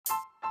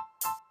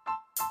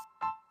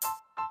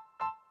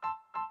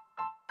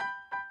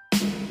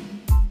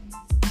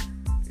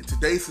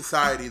today's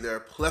society, there are a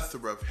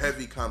plethora of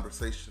heavy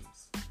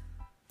conversations.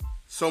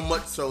 So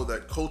much so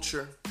that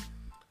culture,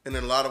 and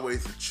in a lot of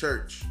ways the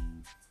church,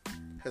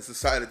 has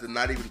decided to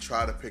not even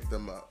try to pick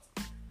them up.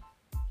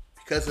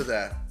 Because of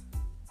that,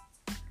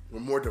 we're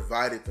more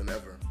divided than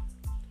ever.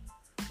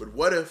 But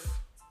what if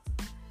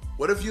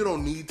you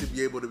don't need to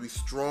be able to be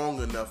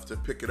strong enough to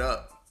pick it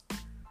up?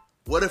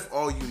 What if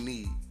all you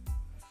need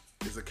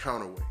is a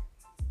counterweight?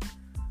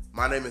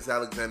 My name is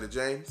Alexander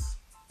James.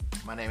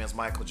 My name is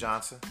Michael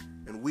Johnson.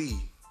 And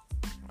we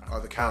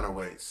are the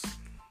Counterweights.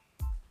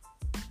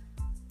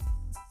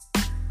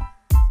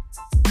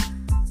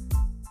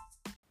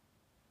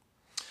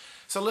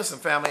 So listen,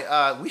 family,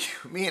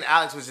 me and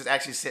Alex was just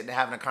actually sitting and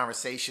having a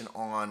conversation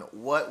on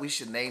what we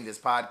should name this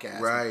podcast.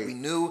 Right. We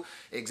knew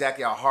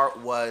exactly our heart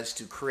was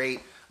to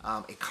create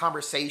a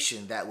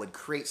conversation that would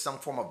create some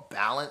form of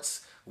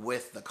balance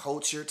with the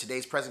culture,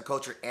 today's present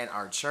culture, and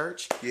our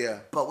church. Yeah.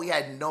 But we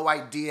had no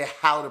idea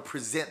how to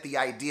present the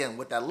idea and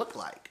what that looked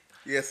like.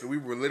 Yeah, so we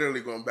were literally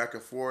going back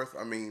and forth.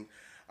 I mean,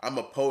 I'm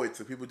a poet,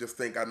 so people just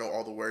think I know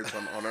all the words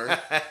on earth.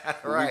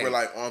 Right. We were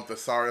like on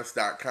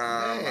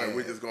thesaurus.com. Like,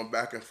 we're just going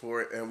back and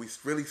forth. And we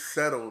really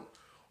settled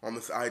on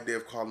this idea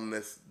of calling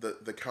this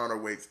the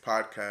Counterweights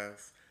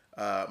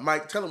podcast.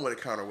 Mike, tell them what a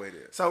counterweight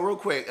is. So real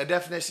quick, a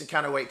definition of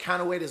counterweight.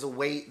 Counterweight is a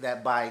weight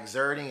that by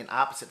exerting an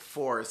opposite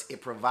force,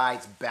 it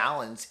provides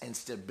balance and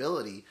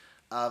stability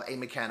of a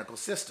mechanical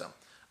system.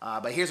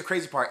 But here's the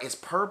crazy part. Its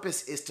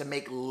purpose is to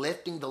make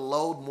lifting the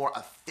load more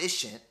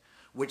efficient,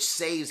 which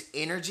saves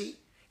energy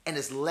and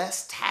is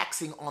less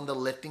taxing on the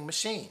lifting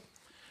machine.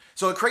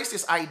 So it creates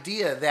this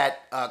idea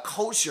that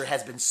culture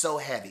has been so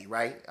heavy,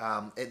 right?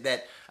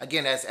 That,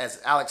 again,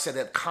 as Alex said,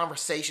 that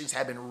conversations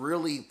have been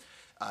really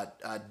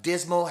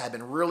dismal, have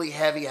been really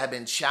heavy, have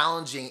been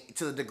challenging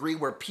to the degree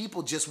where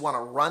people just want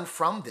to run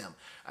from them.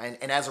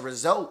 And as a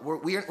result,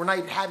 we're not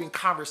even having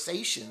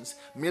conversations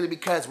merely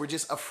because we're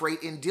just afraid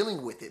in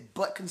dealing with it.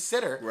 But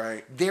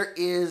consider, there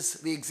is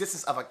the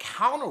existence of a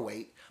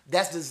counterweight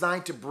that's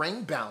designed to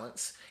bring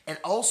balance and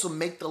also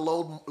make the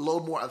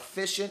load more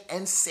efficient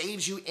and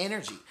saves you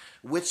energy,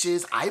 which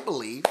is, I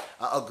believe,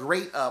 a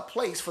great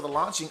place for the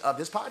launching of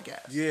this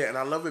podcast. Yeah, and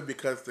I love it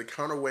because the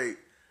counterweight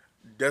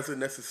doesn't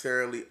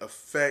necessarily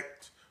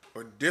affect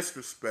or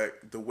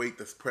disrespect the weight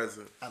that's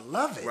present. I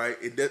love it. Right?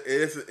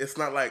 It's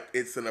not like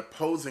it's an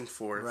opposing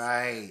force.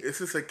 Right. It's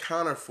just a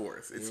counter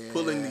force. It's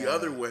pulling the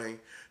other way.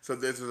 So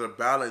there's a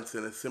balance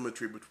and a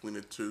symmetry between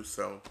the two.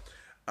 So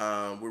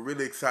we're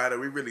really excited.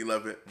 We really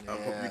love it.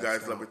 Hope you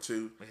guys love it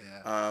too.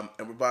 Yeah.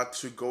 And we're about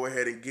to go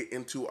ahead and get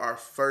into our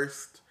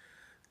first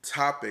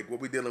topic.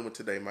 What we dealing with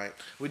today, Mike?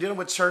 We're dealing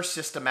with church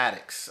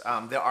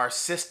systematics. There are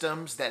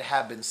systems that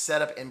have been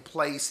set up in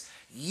place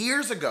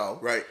years ago.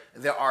 Right.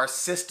 There are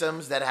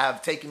systems that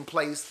have taken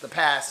place the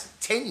past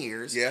 10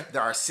 years. Yeah.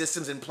 There are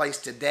systems in place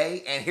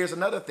today. And here's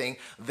another thing.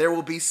 There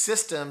will be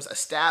systems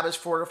established,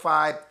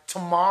 fortified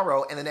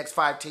tomorrow in the next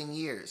 5-10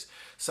 years.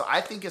 So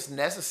I think it's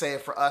necessary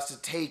for us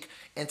to take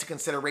into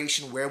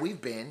consideration where we've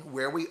been,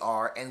 where we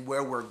are, and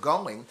where we're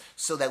going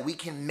so that we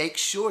can make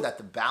sure that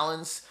the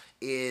balance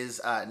is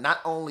not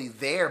only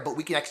there, but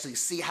we can actually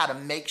see how to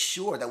make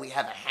sure that we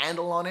have a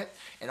handle on it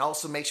and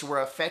also make sure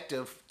we're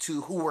effective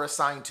to who we're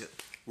assigned to.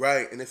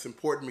 Right, and it's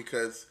important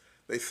because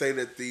they say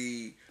that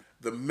the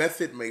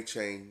method may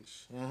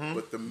change,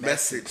 but the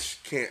message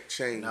can't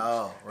change.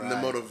 No, right. And the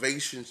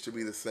motivations to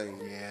be the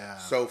same. Yeah.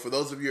 So for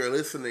those of you who are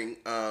listening,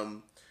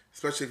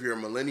 especially if you're a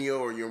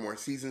millennial or you're a more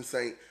seasoned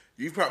saint,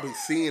 you've probably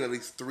seen at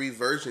least 3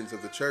 versions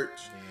of the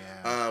church.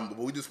 Yeah. But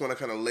we just want to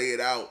kind of lay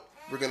it out.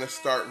 We're going to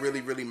start really,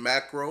 really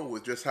macro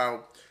with just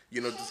how,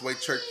 just the way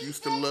church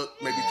used to look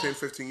maybe 10,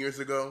 15 years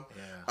ago.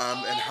 Yeah.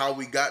 And how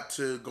we got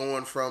to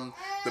going from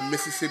the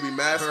Mississippi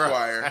Mass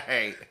Choir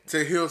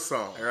to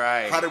Hillsong.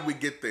 Right. How did we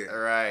get there?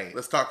 Right.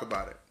 Let's talk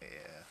about it.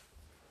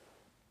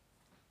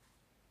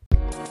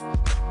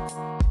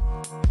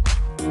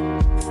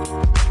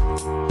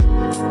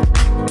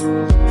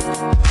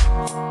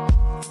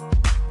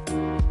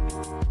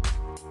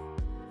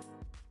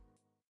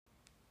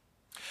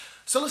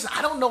 So listen,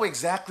 I don't know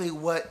exactly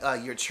what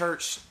your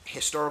church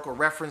historical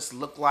reference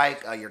looked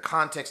like, your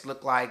context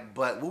looked like,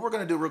 but what we're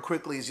going to do real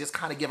quickly is just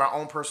kind of give our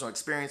own personal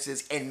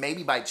experiences, and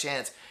maybe by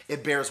chance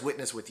it bears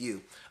witness with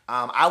you.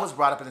 I was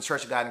brought up in the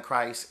Church of God in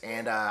Christ,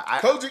 and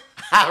Told you.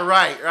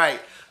 right.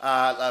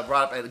 Brought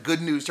up at the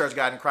Good News Church of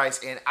God in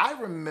Christ, and I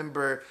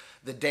remember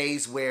the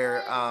days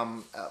where,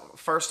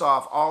 first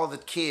off, all of the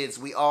kids,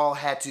 we all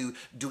had to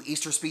do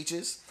Easter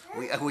speeches.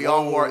 We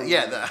all wore,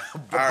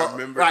 I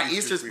remember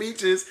Easter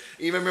speeches.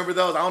 Even remember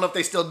those. I don't know if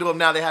they still do them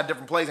now. They have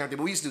different plays and everything.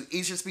 But we used to do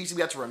Easter speeches.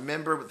 We had to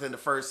remember within the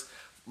first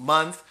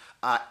month.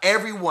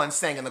 Everyone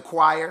sang in the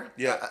choir.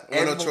 Yeah,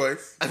 no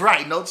choice.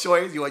 Right, no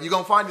choice. You're going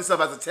to find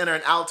yourself as a tenor,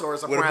 an alto, or a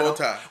soprano. With a bow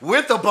tie.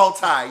 With a bow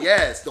tie,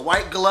 yes. The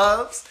white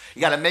gloves.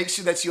 You got to make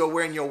sure that you are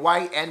wearing your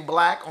white and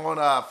black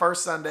on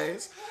first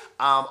Sundays.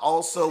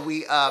 Also,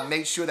 we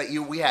made sure that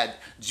we had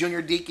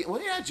junior deacon.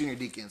 Well, yeah, junior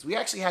deacons. We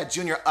actually had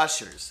junior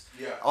ushers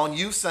on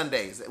youth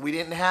Sundays. We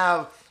didn't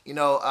have,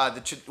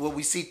 what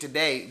we see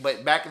today,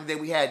 but back in the day,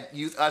 we had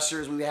youth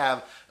ushers. We would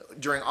have,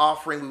 during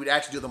offering, we would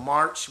actually do the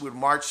march. We would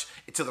march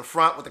to the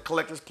front with the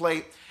collector's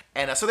plate.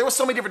 And so there were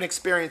so many different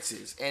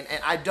experiences. And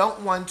I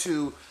don't want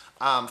to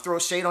throw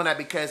shade on that,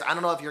 because I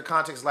don't know if your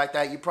context is like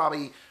that. You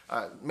probably,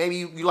 maybe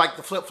you like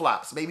the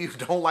flip-flops. Maybe you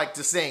don't like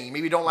to sing.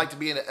 Maybe you don't like to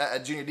be a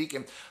junior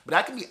deacon. But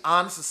I can be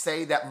honest to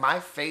say that my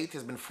faith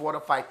has been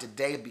fortified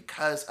today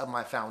because of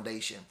my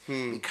foundation,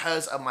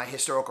 because of my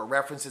historical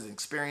references and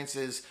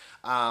experiences.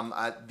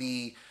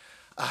 The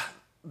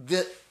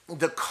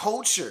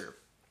culture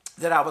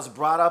that I was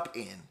brought up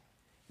in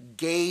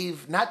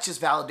gave not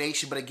just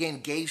validation, but again,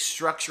 gave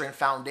structure and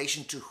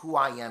foundation to who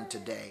I am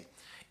today.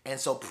 And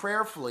so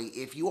prayerfully,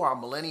 if you are a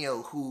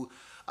millennial who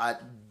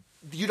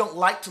you don't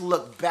like to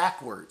look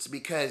backwards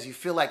because you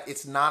feel like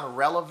it's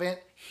non-relevant,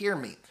 hear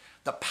me.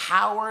 The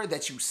power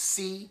that you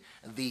see,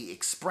 the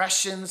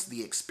expressions,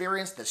 the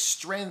experience, the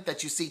strength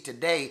that you see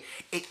today,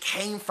 it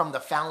came from the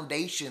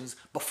foundations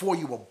before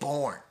you were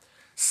born.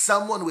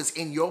 Someone who was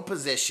in your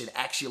position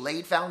actually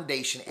laid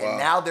foundation, and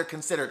now they're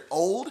considered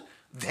old.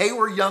 They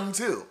were young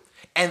too.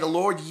 And the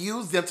Lord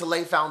used them to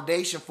lay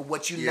foundation for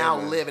what you now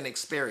live and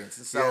experience.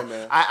 And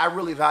so I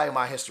really value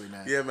my history,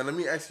 man. Yeah, man. Let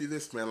me ask you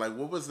this, man. Like,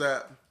 what was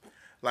that?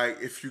 Like,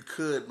 if you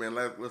could, man,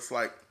 let's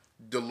like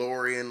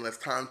DeLorean, let's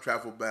time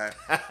travel back.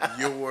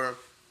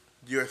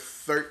 You're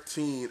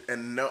 13,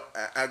 and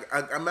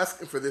I'm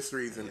asking for this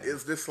reason. Yeah.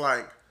 Is this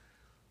like,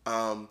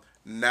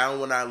 now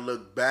when I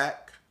look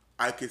back,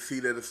 I can see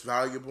that it's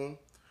valuable,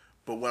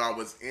 but when I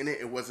was in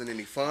it, it wasn't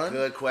any fun?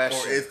 Good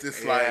question. Or is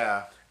this like,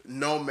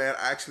 no, man,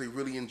 I actually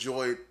really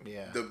enjoyed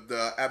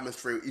the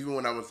atmosphere even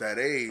when I was that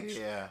age,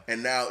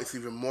 and now it's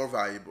even more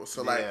valuable.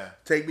 So, like,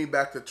 take me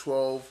back to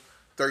 12,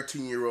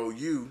 13-year-old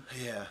you,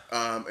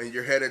 and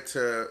you're headed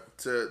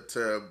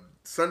to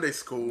Sunday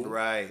school.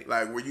 Right.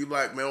 Like, were you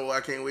like, man, well,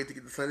 I can't wait to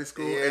get to Sunday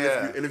school?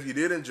 And if you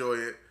did enjoy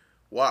it,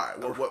 why?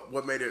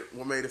 What made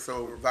it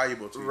so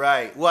valuable to you?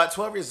 Right. Well, at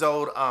 12 years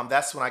old,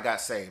 that's when I got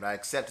saved. I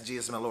accepted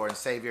Jesus as my Lord and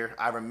Savior.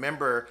 I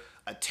remember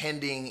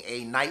attending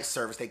a night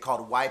service they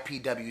called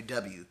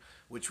YPWW,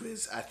 which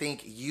was, I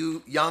think,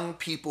 young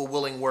people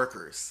willing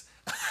workers.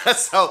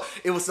 So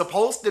it was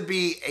supposed to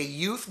be a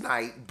youth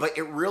night, but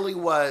it really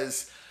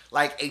was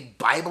like a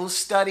Bible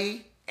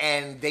study,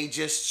 and they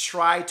just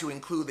tried to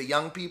include the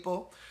young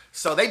people.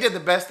 So they did the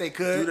best they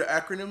could. Do the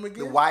acronym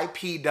again? The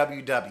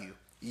YPWW.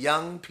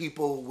 Young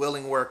People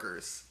Willing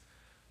Workers.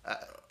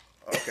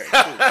 Okay, cool.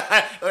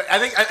 I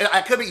think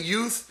I could be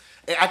youth.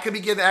 I could be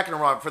getting the acronym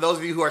wrong. For those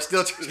of you who are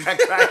still Church at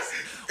Christ.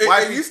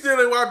 If you still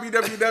in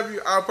YPWW,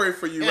 I'll pray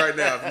for you right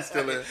now if you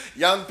still in.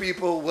 Young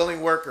People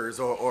Willing Workers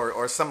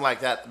or something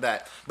like that.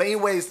 But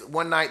anyways,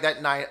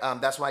 that night,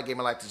 that's when I gave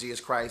my life to Jesus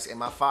Christ. And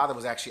my father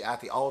was actually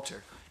at the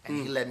altar. And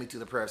he led me to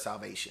the prayer of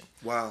salvation.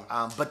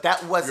 Wow. But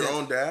that wasn't... Your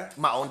own dad?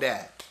 My own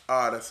dad.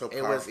 Oh, that's so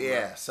powerful. It was,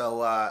 yeah. So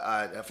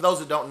for those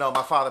who don't know,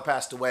 my father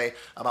passed away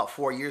about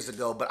 4 years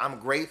ago, but I'm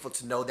grateful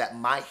to know that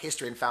my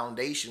history and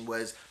foundation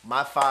was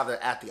my father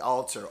at the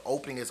altar,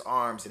 opening his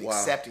arms and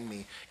accepting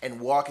me and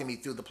walking me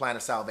through the plan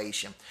of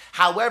salvation.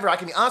 However, I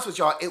can be honest with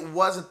y'all, it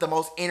wasn't the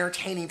most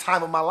entertaining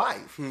time of my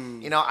life.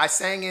 You know, I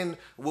sang in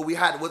what we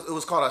had, it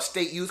was called a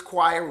state youth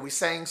choir, where we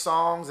sang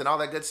songs and all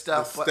that good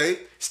stuff. The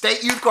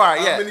state youth choir,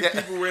 How many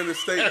people were in the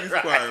state youth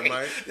choir,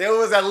 Mike? There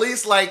was at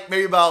least like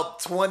maybe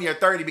about 20 or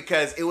 30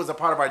 because it was a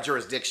part of our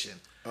jurisdiction.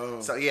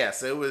 So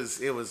it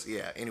was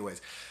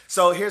anyways.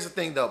 So here's the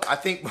thing though. I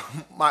think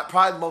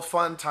probably the most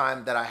fun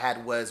time that I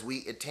had was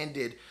we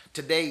attended,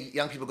 today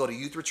young people go to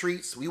youth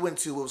retreats. We went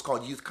to what was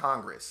called Youth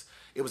Congress.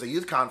 It was a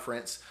youth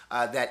conference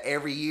that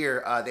every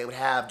year they would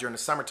have during the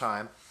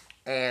summertime.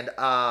 And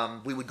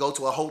we would go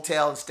to a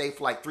hotel and stay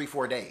for like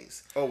 3-4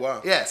 days. Oh,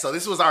 wow. Yeah, so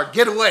this was our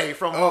getaway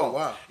from home. Oh,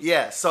 wow.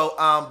 Yeah, so,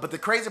 but the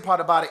crazy part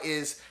about it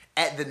is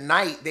at the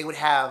night, they would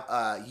have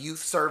youth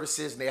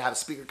services, and they had a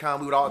speaker come.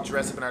 We would all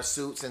dress up in our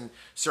suits and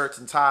shirts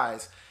and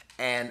ties.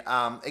 And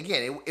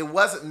again, it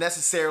wasn't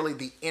necessarily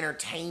the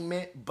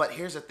entertainment, but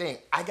here's the thing.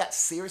 I got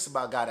serious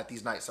about God at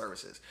these night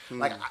services.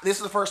 Like, this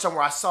is the first time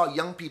where I saw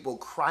young people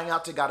crying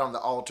out to God on the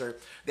altar.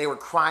 They were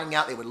crying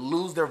out. They would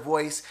lose their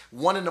voice.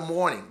 1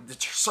 a.m, the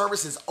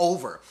service is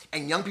over,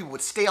 and young people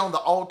would stay on the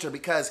altar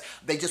because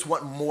they just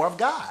want more of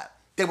God.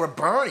 They were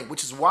burning,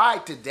 which is why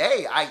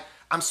today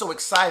I'm so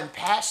excited and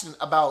passionate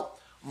about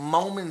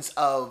moments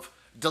of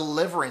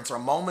deliverance or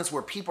moments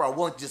where people are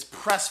willing to just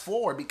press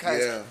forward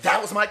because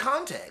that was my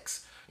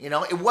context. You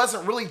know, it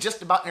wasn't really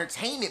just about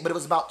entertainment, but it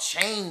was about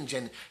change,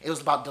 and it was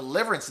about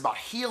deliverance, about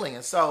healing.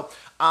 And so,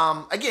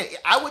 again,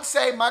 I would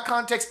say my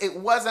context, it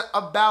wasn't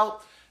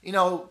about,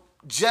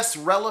 just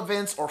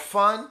relevance or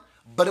fun,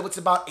 but it was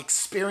about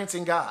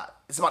experiencing God.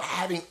 It's about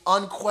having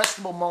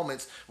unquestionable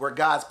moments where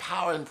God's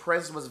power and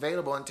presence was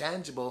available and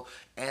tangible.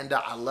 And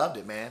I loved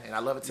it, man. And I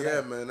love it today.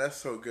 Yeah, man, that's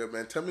so good,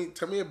 man. Tell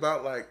me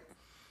about like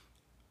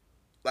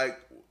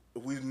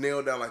we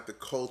nailed down like the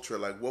culture.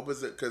 Like, what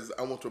was it? Because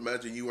I want to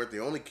imagine you weren't the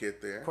only kid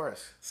there. Of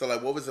course. So,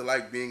 like, what was it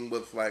like being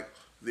with like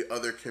the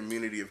other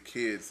community of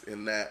kids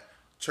in that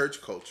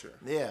church culture?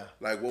 Yeah.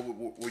 Like, what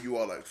were you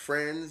all like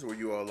friends? Were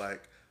you all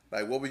like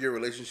what were your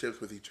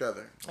relationships with each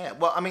other? Yeah,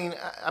 well, I mean,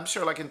 I'm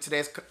sure like in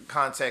today's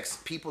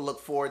context, people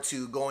look forward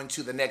to going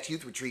to the next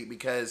youth retreat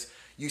because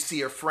you see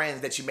your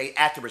friends that you made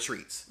at the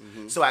retreats.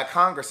 Mm-hmm. So at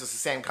Congress, it's the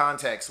same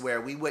context where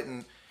we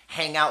wouldn't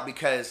hang out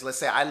because, let's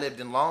say I lived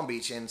in Long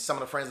Beach and some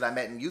of the friends that I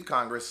met in Youth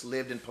Congress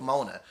lived in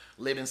Pomona,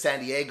 lived in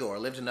San Diego, or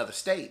lived in another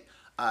state.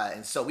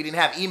 And so we didn't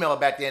have email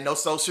back then, no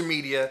social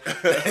media.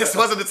 This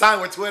wasn't the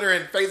time where Twitter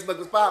and Facebook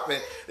was popping.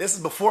 This is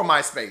before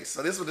MySpace.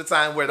 So this was the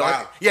time where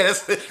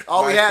this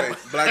all we had.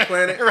 Black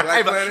Planet, right,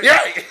 Black Planet.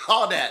 Yeah,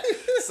 all that.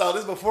 So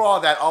this before all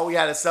that, all we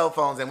had is cell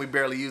phones, and we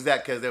barely used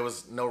that because there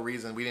was no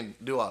reason we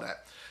didn't do all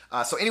that.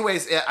 So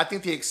anyways, I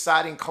think the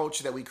exciting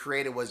culture that we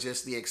created was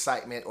just the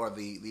excitement or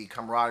the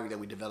camaraderie that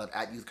we developed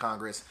at Youth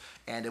Congress.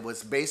 And it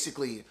was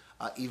basically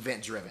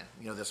event driven.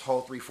 You know, this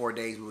whole 3-4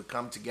 days we would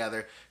come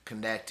together,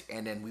 connect,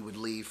 and then we would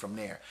leave from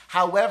there.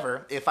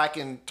 However, if I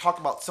can talk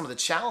about some of the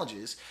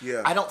challenges,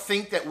 I don't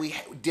think that we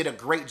did a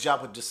great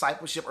job with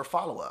discipleship or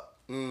follow-up.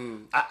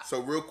 So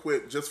real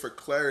quick, just for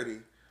clarity,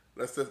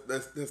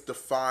 let's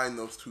define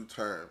those two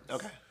terms.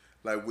 Okay.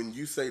 Like when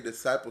you say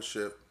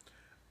discipleship,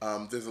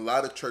 there's a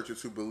lot of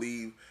churches who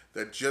believe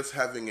that just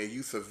having a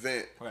youth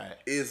event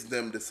is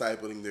them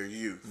discipling their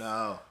youth.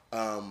 No.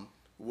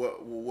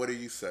 What do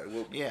you say?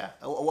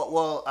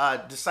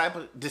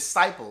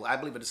 Disciple. I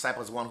believe a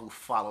disciple is one who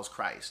follows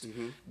Christ.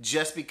 Mm-hmm.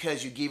 Just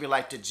because you give your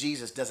life to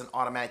Jesus doesn't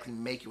automatically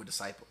make you a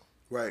disciple.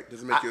 Right.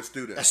 Doesn't make you a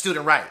student. A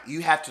student, right.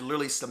 You have to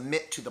literally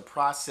submit to the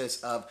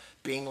process of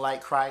being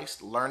like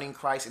Christ, learning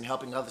Christ, and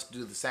helping others to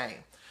do the same.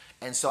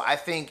 And so I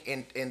think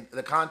in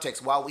the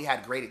context, while we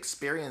had great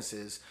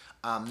experiences,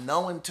 no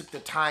one took the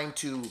time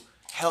to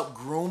help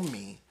groom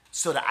me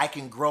so that I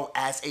can grow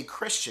as a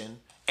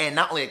Christian, and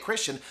not only a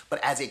Christian,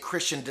 but as a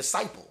Christian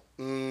disciple.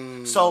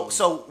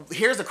 So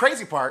here's the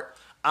crazy part.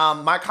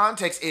 My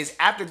context is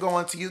after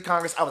going to Youth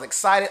Congress, I was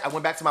excited. I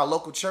went back to my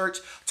local church,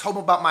 told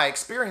them about my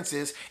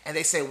experiences, and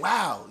they say,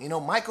 wow,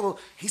 Michael,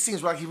 he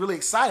seems like he's really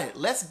excited.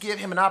 Let's give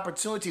him an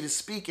opportunity to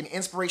speak an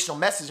inspirational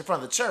message in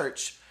front of the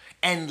church,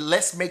 and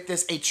let's make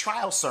this a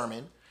trial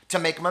sermon to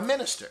make him a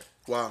minister.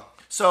 Wow.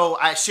 So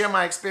I share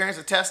my experience,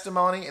 a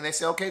testimony, and they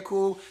say, okay,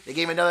 cool. They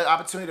gave me another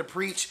opportunity to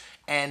preach,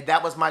 and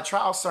that was my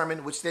trial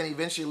sermon, which then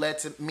eventually led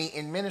to me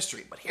in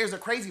ministry. But here's the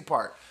crazy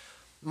part.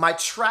 My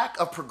track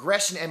of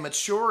progression and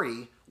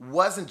maturity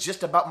wasn't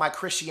just about my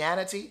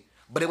Christianity,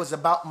 but it was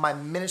about my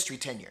ministry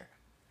tenure.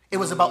 It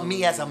was about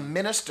me as a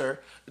minister,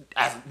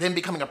 as then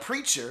becoming a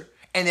preacher,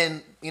 and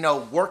then,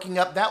 working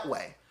up that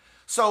way.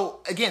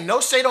 So again,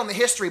 no shade on the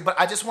history, but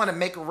I just want to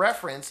make a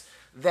reference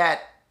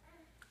that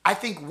I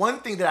think one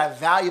thing that I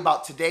value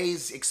about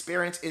today's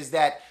experience is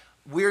that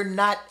we're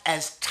not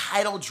as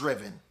title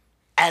driven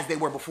as they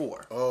were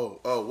before. Oh,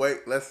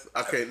 wait,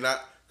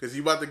 not because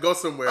you about to go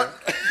somewhere.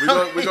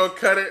 We're gonna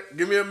cut it.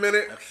 Give me a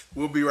minute. Okay.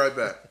 We'll be right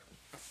back.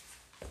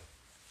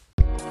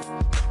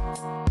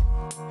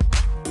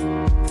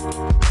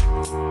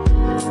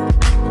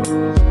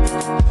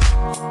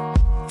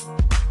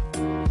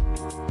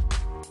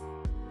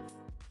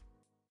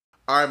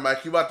 All right,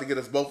 Mike, you about to get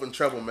us both in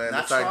trouble, man.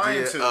 Not this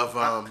idea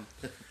of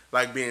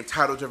like being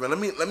title driven. Let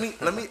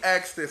me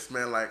ask this,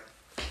 man. Like,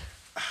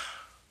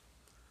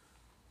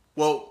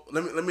 well,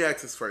 let me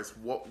ask this first.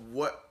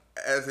 What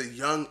as a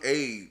young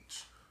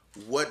age,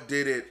 how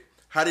did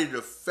it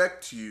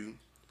affect you?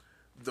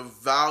 The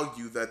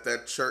value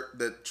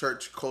that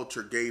church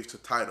culture gave to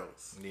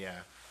titles. Yeah.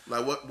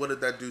 Like what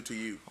did that do to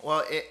you?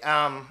 Well,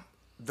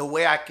 the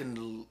way I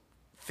can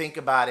think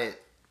about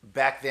it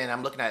back then,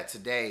 I'm looking at it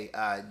today.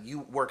 You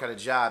work at a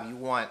job, you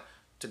want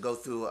to go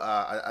through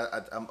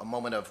a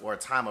moment of or a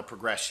time of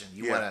progression.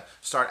 You want to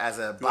start as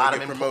a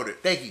bottom employee.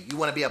 Thank you. You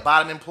want to be a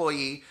bottom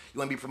employee. You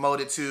want to be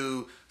promoted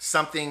to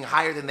something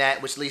higher than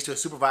that, which leads to a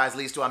supervisor,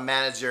 leads to a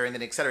manager, and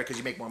then et cetera, because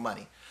you make more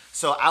money.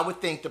 So I would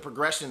think the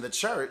progression in the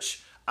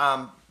church,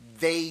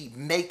 they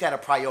make that a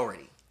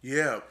priority.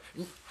 Yeah.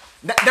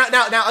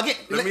 Now again.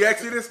 Let me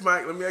ask you this,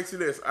 Mike. Let me ask you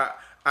this.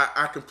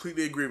 I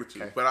completely agree with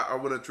you, but I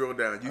want to drill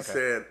down. You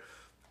said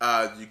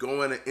you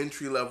go in at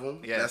entry level.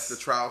 Yes. That's the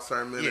trial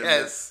sermon.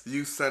 Yes. And the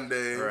youth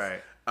Sundays.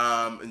 Right.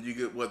 And you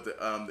get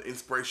the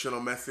inspirational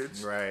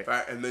message. Right.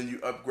 And then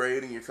you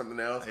upgrade and you're something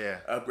else. Yeah.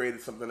 Upgrade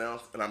to something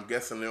else. And I'm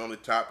guessing the only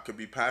top could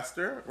be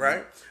pastor,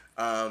 right?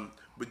 Mm-hmm.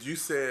 But you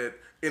said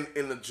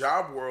in the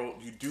job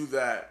world you do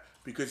that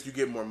because you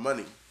get more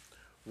money.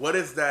 What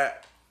is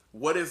that?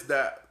 What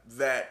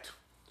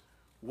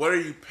are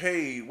you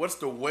paid? What's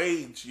the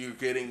wage you're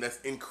getting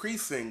that's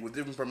increasing with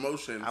different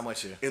promotions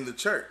in the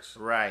church?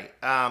 Right.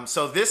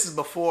 So this is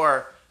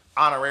before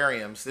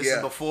honorariums. This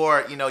is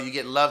before, you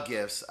get love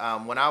gifts.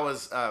 When I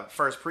was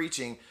first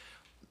preaching,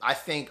 I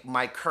think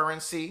my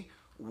currency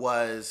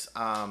was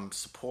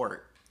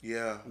support.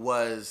 Yeah.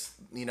 Was,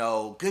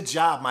 good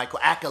job, Michael,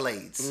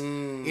 accolades.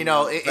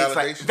 It's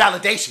like Validation.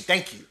 validation.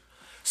 Thank you.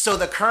 So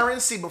the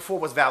currency before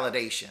was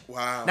validation.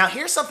 Wow. Now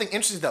here's something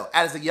interesting though.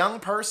 As a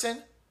young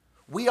person,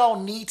 we all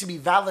need to be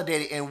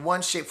validated in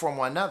one shape, form,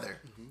 or another.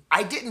 Mm-hmm.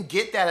 I didn't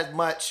get that as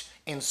much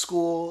in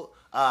school,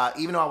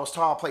 even though I was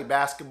tall, I played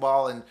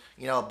basketball, and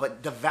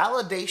but the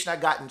validation I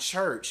got in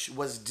church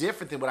was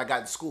different than what I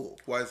got in school.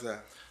 Why is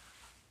that?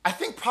 I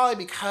think probably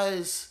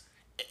because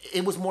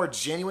it was more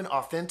genuine,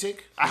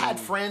 authentic. I had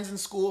friends in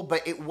school,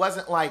 but it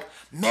wasn't like,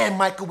 man,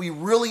 Michael, we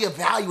really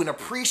value and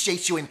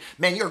appreciate you, and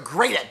man, you're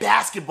great at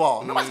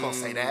basketball. Nobody's gonna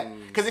say that,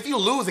 because if you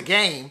lose a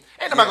game,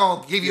 ain't nobody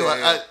gonna give you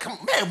come,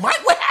 man,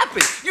 Mike, what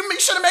happened? You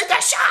should have made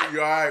that shot.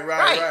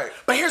 Right.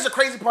 But here's the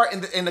crazy part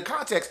in the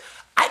context.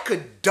 I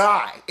could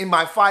die in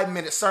my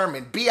 5-minute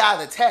sermon, be out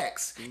of the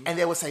text, and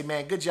they would say,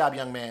 man, good job,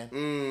 young man.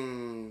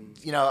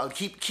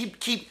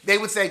 Keep. They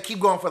would say, keep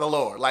going for the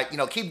Lord. Like,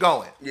 keep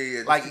going.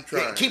 Yeah. Like,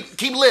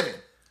 keep living.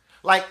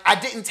 Like, I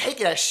didn't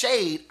take it as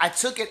shade. I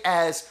took it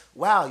as,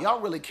 wow,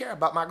 y'all really care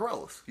about my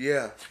growth.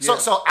 Yeah.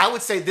 So I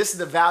would say this is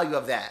the value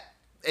of that,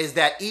 is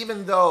that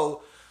even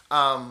though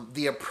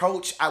the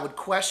approach I would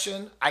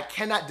question, I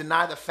cannot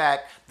deny the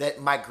fact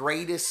that my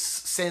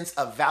greatest sense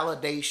of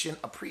validation,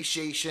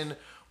 appreciation,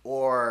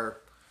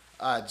 or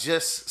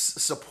just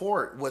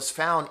support was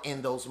found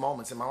in those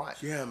moments in my life.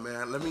 Yeah,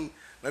 man.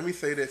 Let me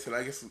say this, and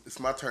I guess it's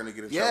my turn to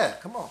get in trouble. Yeah,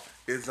 come on.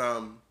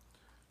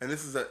 And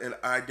this is an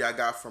idea I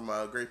got from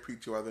a great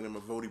preacher by the name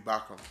of Vodi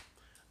Bakum.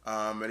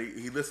 And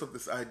he lists up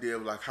this idea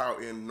of like how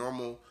in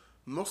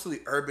mostly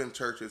urban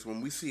churches,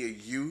 when we see a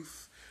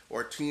youth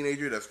or a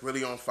teenager that's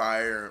really on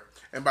fire,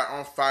 and by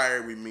on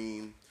fire we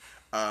mean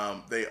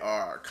they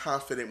are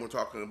confident when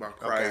talking about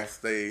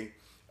Christ. Okay. They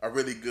are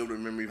really good with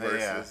memory verses.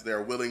 Yeah.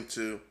 They're willing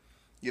to,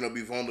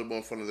 be vulnerable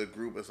in front of the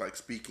group. It's like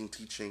speaking,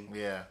 teaching.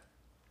 Yeah.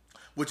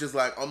 Which is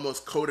like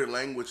almost coded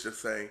language to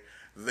say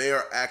they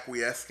are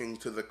acquiescing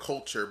to the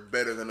culture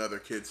better than other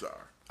kids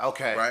are.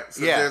 Okay. Right?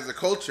 So there's a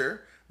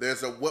culture,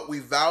 there's what we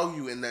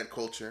value in that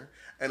culture,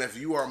 and if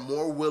you are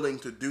more willing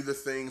to do the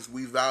things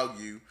we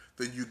value,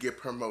 then you get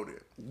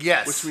promoted.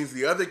 Yes. Which means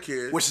the other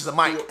kids... Which is a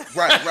mic.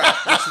 Right.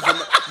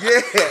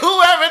 Yeah.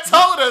 Whoever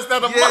told us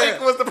that a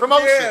mic was the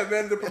promotion? Yeah,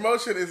 man, the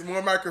promotion is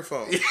more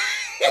microphones.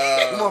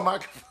 More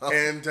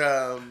microphones.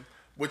 And...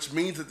 which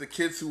means that the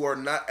kids who are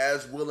not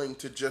as willing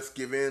to just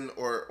give in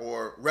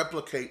or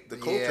replicate the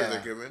culture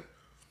they're given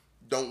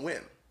don't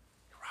win.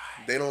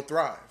 Right. They don't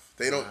thrive.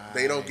 They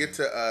don't get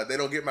to they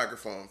don't get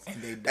microphones.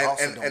 And they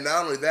also don't. And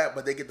not only that,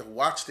 but they get to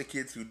watch the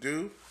kids who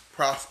do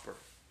prosper.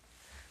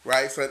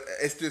 Right? So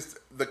it's just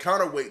the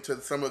counterweight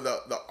to some of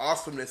the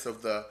awesomeness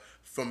of the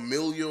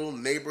familial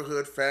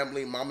neighborhood,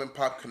 family, mom and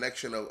pop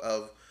connection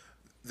of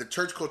the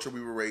church culture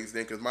we were raised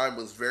in, because mine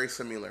was very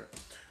similar.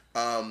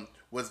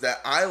 Was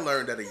that I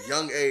learned at a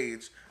young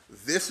age,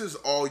 this is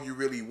all you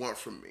really want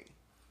from me.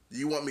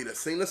 You want me to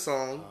sing the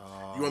song,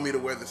 you want me to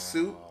wear the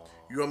suit,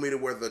 you want me to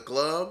wear the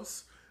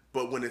gloves,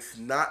 but when it's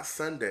not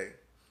Sunday,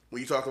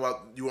 when you talk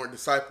about you weren't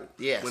discipled,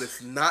 yes. When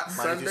it's not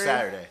Monday Sunday, through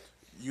Saturday,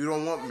 you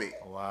don't want me.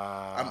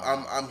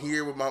 Wow. I'm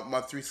here with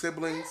my 3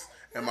 siblings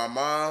and my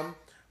mom,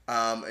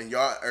 and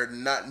y'all are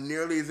not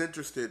nearly as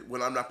interested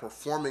when I'm not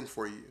performing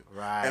for you.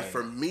 Right. And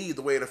for me,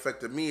 the way it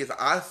affected me is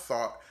I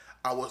thought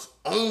I was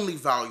only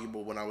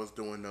valuable when I was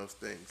doing those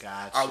things.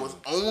 Gotcha. I was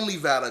only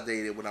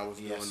validated when I was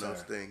doing sir.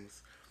 those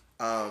things.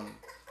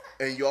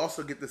 And you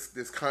also get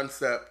this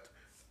concept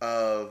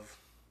of,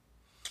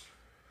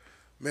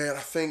 man, I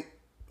think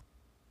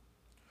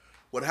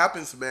what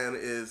happens, man,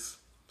 is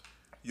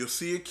you'll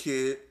see a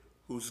kid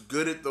who's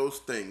good at those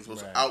things,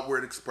 those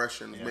outward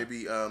expressions,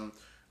 maybe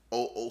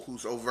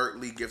who's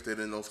overtly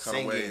gifted in those kind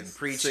of ways.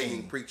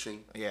 Singing,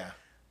 preaching. Yeah.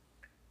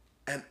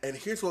 And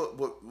here's what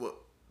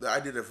the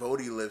idea that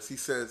Vodi lives. He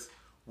says,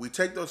 we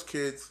take those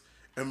kids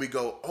and we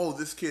go, oh,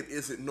 this kid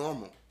isn't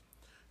normal.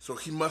 So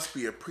he must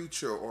be a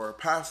preacher or a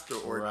pastor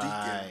or a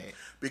deacon.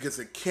 Because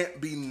it can't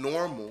be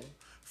normal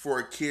for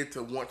a kid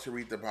to want to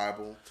read the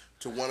Bible,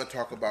 to want to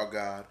talk about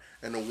God,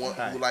 and to want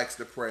who likes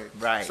to pray.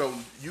 Right. So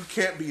you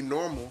can't be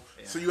normal.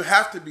 Yeah. So you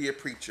have to be a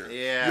preacher.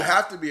 Yeah. You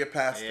have to be a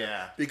pastor.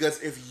 Yeah. Because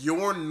if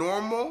you're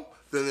normal,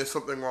 then there's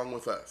something wrong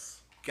with us.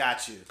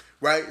 Got you.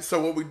 Right?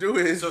 So what we do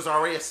is... So it's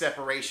already a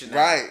separation now.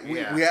 Right.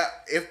 We have,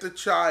 if the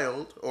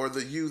child or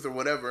the youth or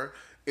whatever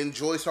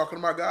enjoys talking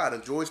about God,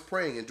 enjoys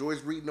praying,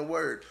 enjoys reading the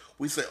Word,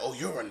 we say, oh,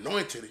 you're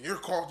anointed and you're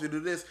called to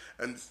do this.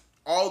 And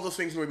all those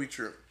things may be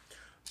true.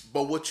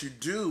 But what you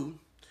do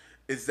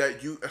is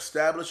that you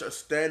establish a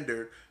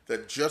standard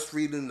that just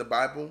reading the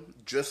Bible,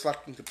 just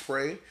liking to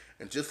pray,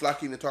 and just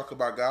liking to talk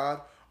about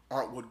God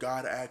aren't what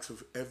God asks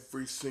of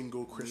every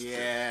single Christian.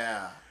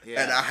 Yeah.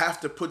 And I have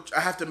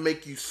to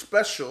make you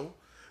special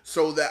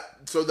so that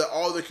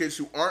all the kids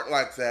who aren't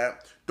like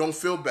that don't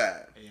feel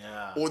bad.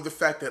 Yeah. Or the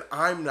fact that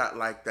I'm not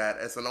like that,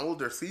 as an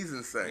older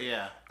seasoned say.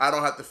 Yeah. I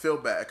don't have to feel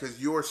bad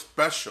because you're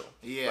special.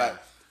 Yeah.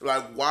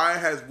 Like why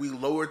has we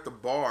lowered the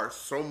bar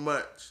so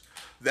much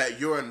that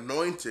you're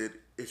anointed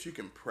if you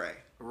can pray?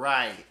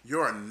 Right.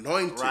 You're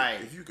anointed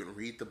Right. if you can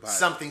read the Bible.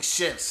 Something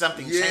shifts.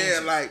 Something Yeah,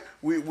 changes. like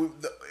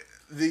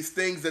these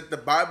things that the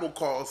Bible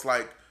calls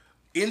like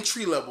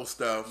entry level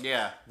stuff.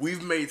 Yeah.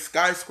 We've made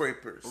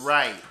skyscrapers.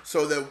 Right.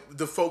 So that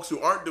the folks who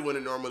aren't doing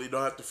it normally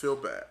don't have to feel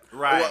bad.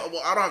 Right.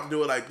 Well, I don't have to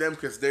do it like them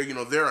because they're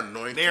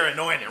anointed. They're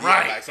anointed. Yeah,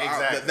 Right. like, so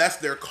exactly. that's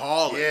their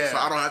calling. Yeah. So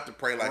I don't have to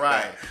pray like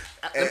Right.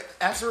 that. And,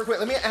 Actually, real quick,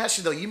 let me ask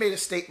you though. You made a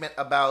statement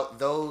about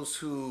those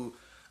who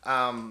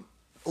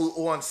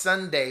on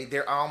Sunday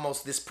they're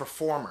almost this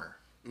performer.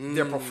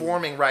 They're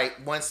performing right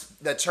once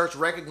the church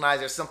recognizes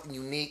there's something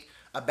unique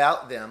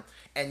about them,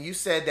 and you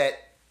said that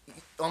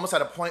almost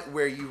at a point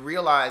where you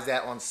realize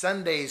that on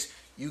Sundays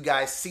you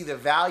guys see the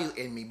value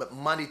in me, but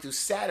Monday through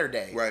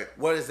Saturday, Right.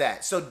 What is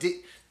that? So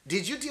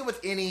did you deal with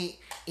any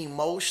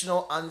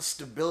emotional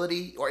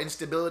instability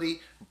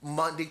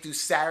Monday through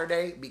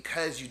Saturday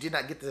because you did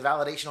not get the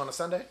validation on a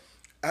Sunday?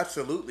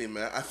 absolutely,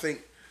 man. I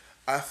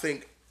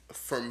think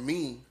for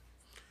me,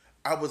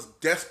 I was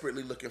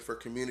desperately looking for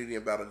community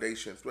and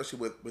validation, especially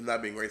with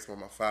not being raised by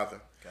my father.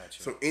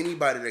 Gotcha. So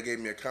anybody that gave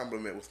me a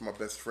compliment was my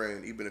best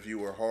friend, even if you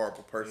were a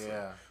horrible person,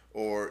 Yeah.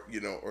 or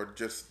or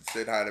just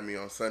said hi to me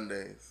on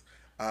Sundays.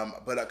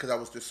 But because I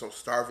was just so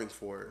starving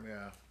for it,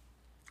 Yeah.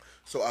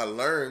 so I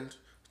learned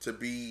to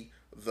be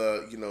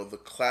the the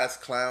class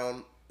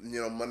clown,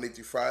 Monday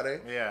through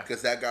Friday, Yeah.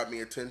 because that got me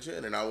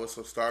attention, and I was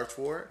so starved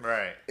for it.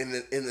 Right.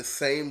 In the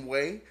same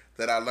way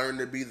that I learned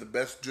to be the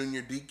best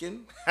junior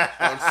deacon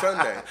on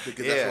Sunday,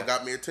 because that's Yeah. what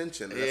got me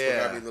attention. And that's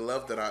what got me the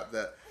love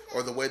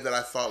or the way that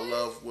I thought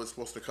love was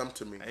supposed to come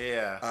to me.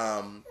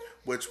 Yeah.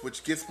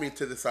 Which gets me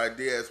to this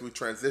idea as we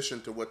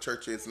transition to what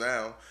church is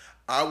now.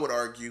 I would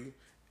argue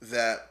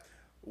that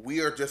we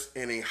are just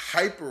in a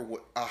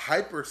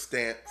hyper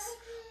stance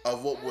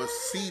of what was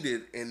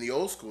seeded in the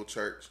old school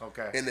church.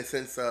 Okay. In the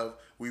sense of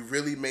we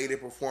really made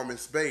it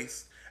performance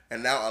based,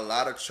 and now a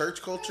lot of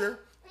church culture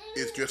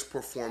is just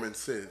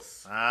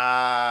performances.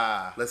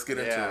 Let's get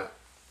into it.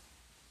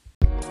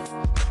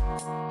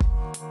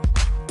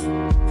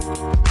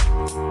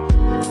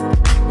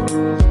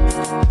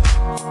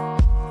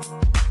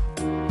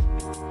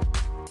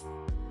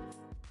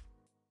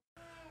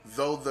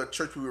 Though the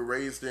church we were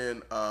raised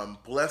in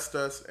blessed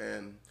us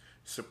and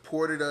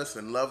supported us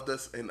and loved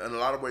us and in a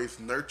lot of ways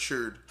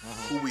nurtured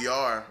who we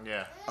are,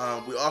 Yeah.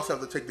 we also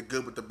have to take the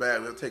good with the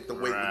bad. We have to take the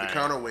weight with the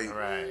counterweight.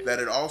 Right. That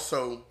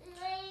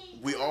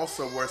we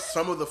also were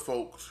some of the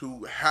folks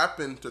who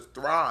happened to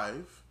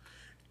thrive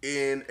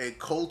in a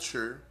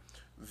culture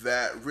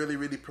that really,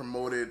 really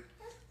promoted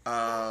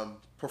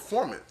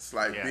performance,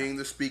 like being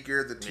the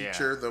speaker, the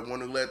teacher, the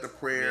one who led the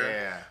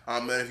prayer.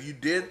 And if you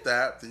did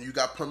that, then you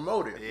got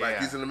promoted.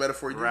 Like using the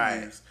metaphor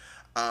you use.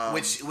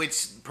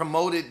 Which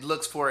promoted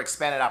looks for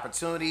expanded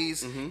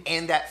opportunities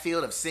in that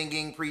field of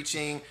singing,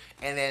 preaching,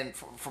 and then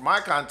for my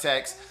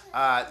context,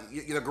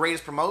 the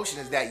greatest promotion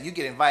is that you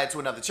get invited to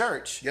another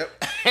church. Yep.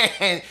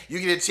 And you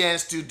get a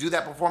chance to do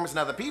that performance in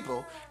other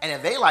people, and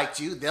if they liked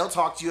you, they'll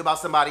talk to you about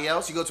somebody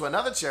else. You go to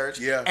another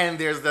church, and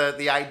there's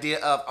the idea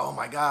of, oh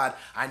my God,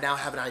 I now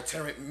have an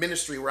itinerant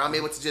ministry where I'm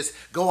able to just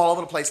go all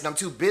over the place, and I'm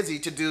too busy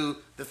to do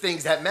the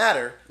things that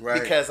matter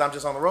because I'm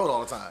just on the road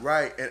all the time.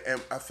 Right,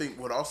 and I think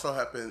what also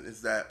happened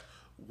is that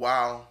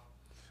while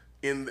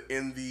in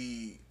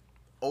the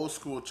old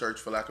school church,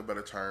 for lack of a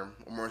better term,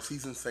 or more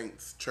seasoned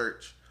saints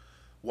church,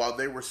 while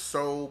they were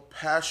so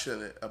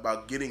passionate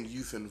about getting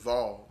youth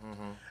involved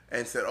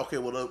and said, okay,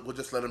 well, we'll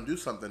just let them do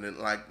something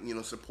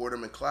and support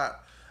them and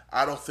clap.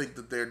 I don't think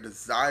that their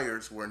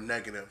desires were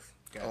negative.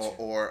 Gotcha.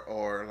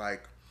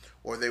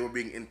 or they were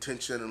being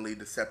intentionally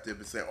deceptive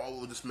and saying, oh,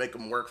 we'll just make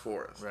them work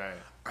for us. Right.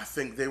 I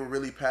think they were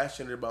really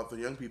passionate about the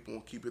young people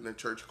and keeping their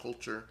church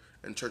culture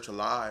and church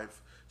alive.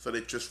 So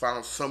they just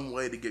found some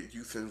way to get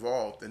youth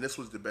involved. And this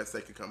was the best they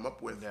could come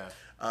up with,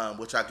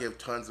 which I give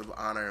tons of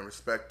honor and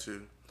respect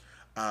to.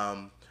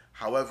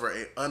 However,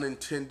 an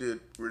unintended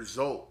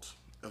result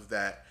of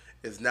that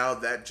is now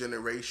that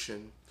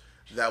generation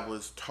that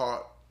was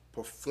taught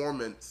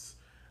performance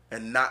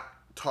and not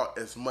taught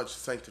as much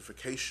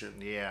sanctification.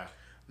 Yeah.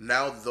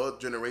 Now the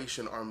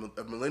generation are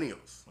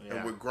millennials,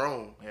 and we're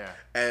grown. Yeah.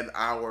 And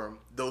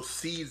those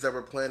seeds that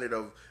were planted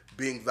of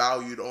being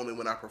valued only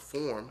when I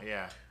perform.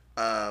 Yeah.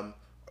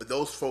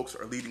 Those folks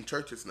are leading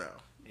churches now.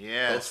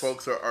 Yes. Those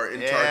folks are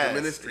in charge of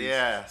ministries.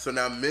 Yeah. So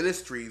now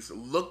ministries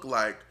look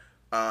like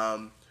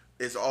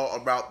it's all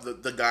about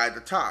the guy at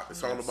the top.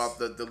 It's all about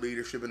the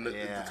leadership at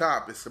the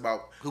top. It's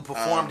about who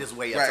performed his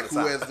way up to the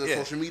top. Who has the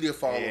social media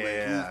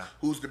following.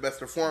 Who's the best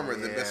performer,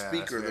 the best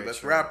speaker, the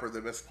best rapper,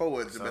 the best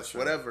poet, the best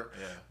whatever.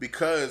 Yeah.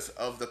 Because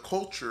of the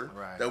culture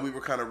that we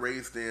were kind of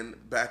raised in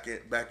back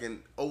in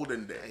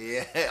olden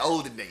days. Yeah,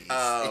 olden days.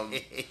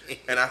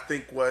 And I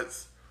think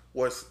what's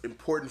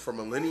important for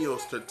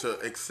millennials to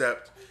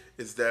accept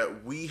is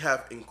that we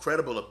have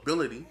incredible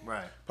ability.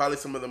 Right. Probably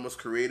some of the most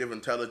creative,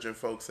 intelligent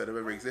folks that have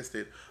ever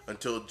existed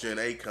until Gen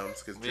A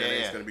comes, because Gen A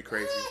is going to be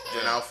crazy.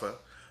 Gen Alpha.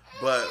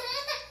 But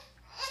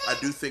I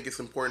do think it's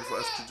important for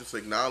us to just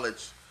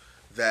acknowledge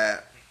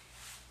that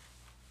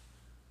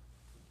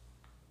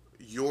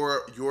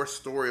your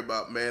story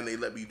about, man, they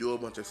let me do a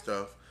bunch of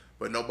stuff,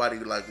 but nobody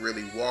like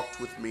really walked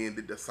with me and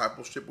did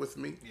discipleship with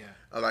me.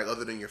 Yeah. Like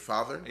other than your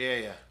father.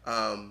 Yeah.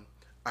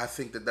 I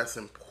think that that's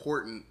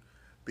important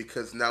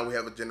because now we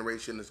have a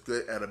generation that's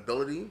good at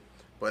ability,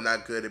 but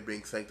not good at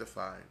being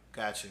sanctified.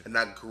 Gotcha. And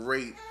not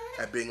great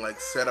at being like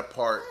set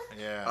apart.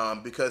 Yeah.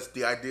 Because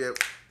the idea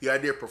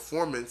of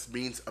performance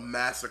means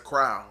amass a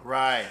crowd.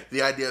 Right.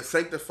 The idea of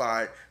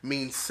sanctified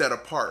means set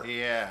apart.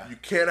 Yeah. You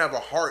can't have a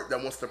heart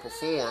that wants to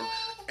perform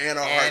and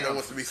a heart that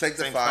wants to be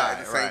sanctified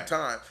at the same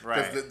time.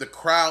 Right. Because the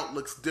crowd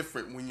looks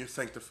different when you're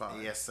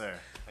sanctified. Yes, sir.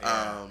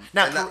 Yeah.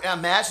 Now,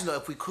 imagine though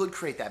if we could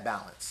create that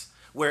balance,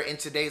 where in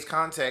today's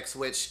context,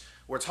 which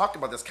we're talking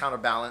about this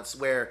counterbalance,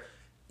 where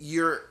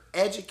you're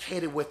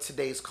educated with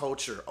today's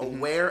culture,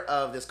 aware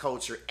of this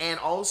culture, and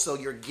also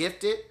you're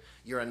gifted,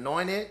 you're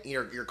anointed,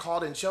 you're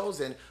called and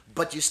chosen,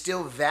 but you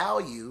still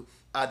value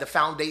the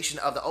foundation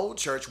of the old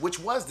church, which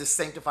was this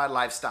sanctified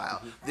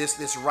lifestyle,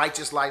 this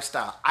righteous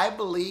lifestyle. I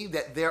believe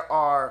that there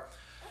are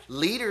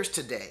leaders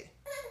today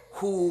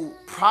who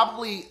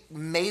probably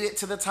made it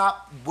to the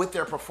top with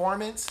their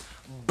performance,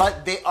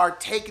 but they are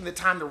taking the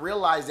time to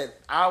realize that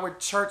our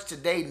church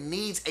today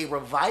needs a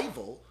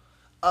revival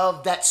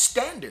of that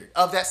standard,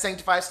 of that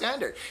sanctified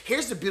standard.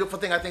 Here's the beautiful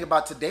thing I think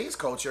about today's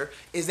culture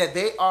is that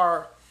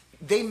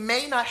they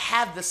may not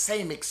have the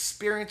same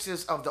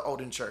experiences of the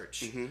olden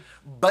church,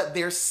 but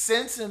they're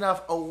sense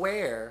enough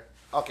aware.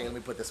 Okay, let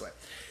me put it this way.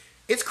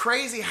 It's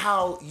crazy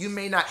how you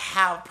may not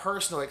have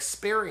personal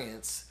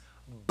experience,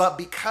 but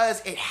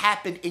because it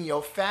happened in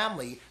your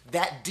family,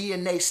 that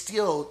DNA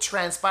still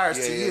transpires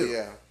to you.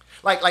 Yeah.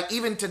 Like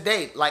even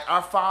today, like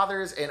our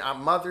fathers and our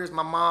mothers,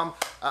 my mom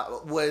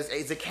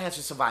is a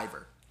cancer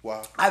survivor.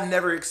 Wow. I've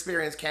never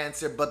experienced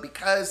cancer, but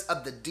because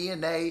of the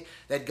DNA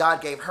that God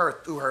gave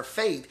her through her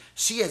faith,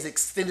 she has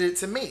extended it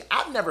to me.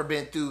 I've never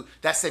been through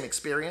that same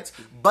experience,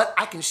 but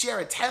I can share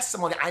a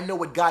testimony. I know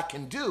what God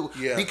can do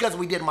because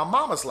we did in my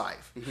mama's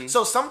life.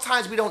 So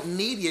sometimes we don't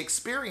need the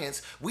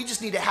experience. We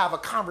just need to have a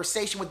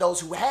conversation with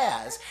those who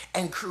has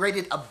and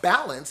created a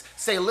balance.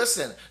 Say,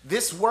 listen,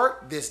 this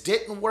worked, this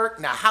didn't work.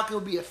 Now, how can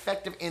we be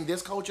effective in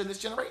this culture, in this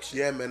generation?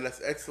 Yeah, man,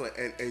 that's excellent.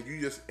 And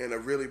you just, in a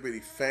really, really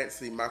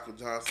fancy Michael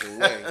Johnson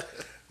way,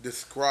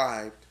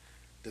 described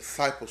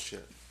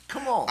discipleship.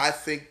 Come on. I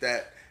think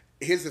that,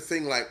 here's the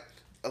thing, like,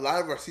 a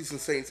lot of our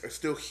seasoned saints are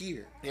still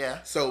here.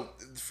 Yeah. So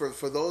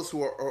for those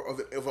who are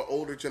of an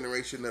older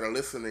generation that are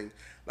listening,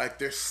 like,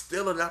 there's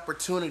still an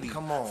opportunity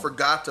for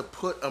God to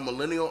put a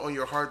millennial on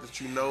your heart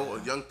that you know,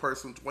 a young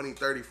person, 20,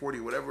 30, 40,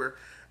 whatever,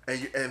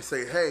 and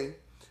say, hey,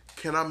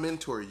 can I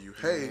mentor you?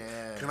 Hey,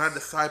 can I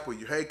disciple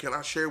you? Hey, can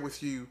I share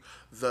with you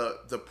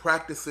the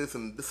practices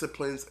and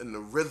disciplines and the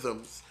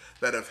rhythms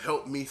that have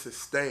helped me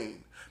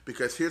sustain?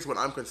 Because here's what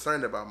I'm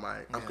concerned about,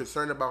 Mike. I'm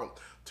concerned about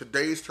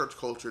today's church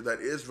culture that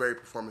is very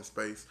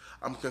performance-based.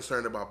 I'm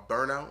concerned about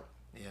burnout.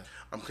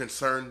 I'm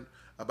concerned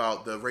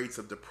about the rates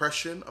of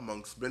depression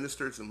amongst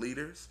ministers and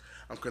leaders.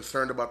 I'm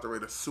concerned about the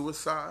rate of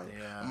suicide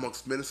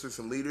amongst ministers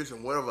and leaders.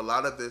 And what if a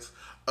lot of this,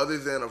 other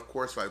than, of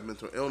course, like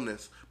mental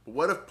illness, but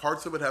what if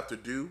parts of it have to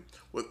do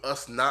with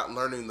us not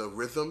learning the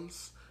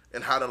rhythms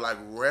and how to like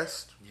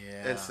rest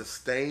and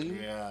sustain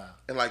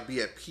and like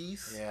be at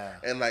peace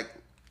and like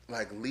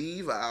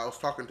leave? I was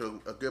talking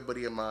to a good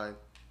buddy of mine,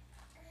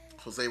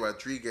 Jose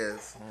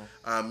Rodriguez.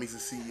 He's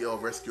the CEO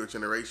of Rescue a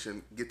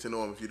Generation. Get to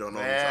know him if you don't know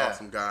him. He's an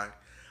awesome guy.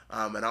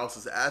 And I was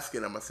just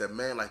asking him, I said,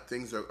 man, like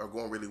things are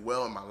going really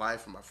well in my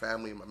life, in my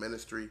family, in my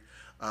ministry.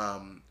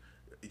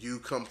 You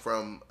come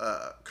from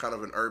kind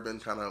of an urban,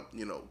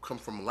 come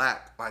from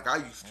lack like I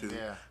used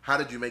to. How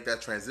did you make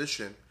that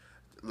transition,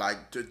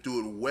 like to do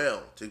it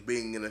well, to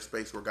being in a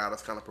space where God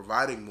is kind of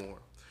providing more?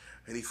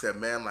 And he said,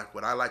 man, like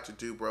what I like to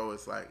do, bro,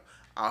 is like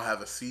I'll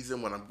have a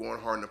season when I'm going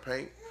hard in the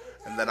paint,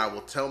 and then I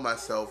will tell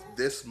myself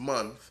this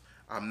month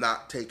I'm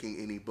not taking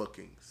any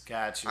bookings.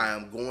 Gotcha. I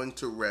am going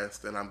to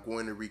rest and I'm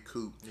going to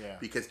recoup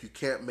because you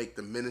can't make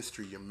the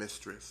ministry your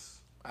mistress.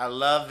 I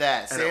love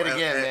that. Say it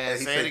again, man.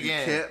 Say it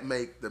again. You can't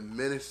make the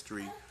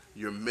ministry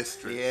your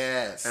mistress.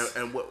 Yes.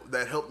 And what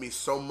that helped me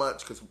so much,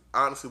 because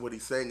honestly what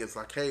he's saying is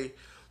like, hey,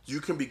 you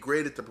can be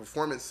great at the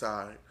performance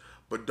side,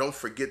 but don't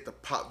forget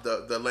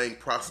the laying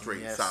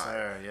prostrate side.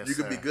 Sir. Yes, you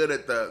can be good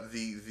at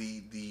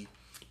the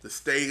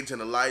stage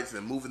and the lights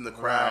and moving the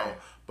crowd,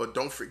 but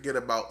don't forget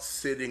about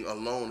sitting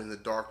alone in the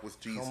dark with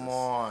Jesus. Come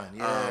on,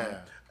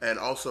 and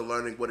also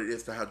learning what it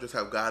is to have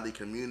godly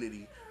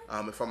community.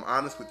 If I'm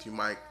honest with you,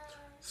 Mike,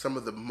 some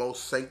of the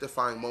most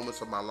sanctifying moments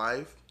of my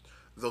life,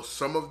 though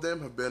some of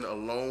them have been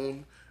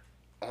alone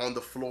on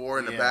the floor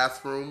in the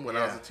bathroom when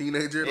I was a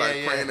teenager,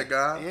 praying to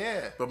God.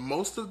 But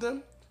most of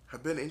them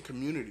have been in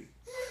community.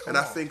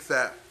 I think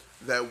that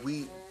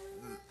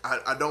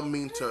I don't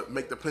mean to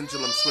make the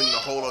pendulum swing the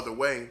whole other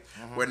way,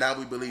 where now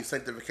we believe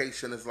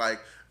sanctification is like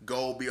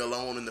go be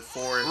alone in the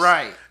forest,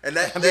 right? And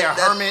that be a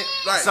hermit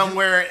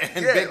somewhere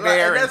in Big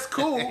Bear. And that's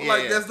cool.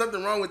 There's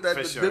nothing wrong with that.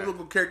 The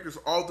biblical characters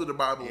all through the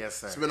Bible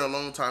spend a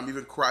long time.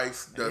 Even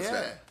Christ does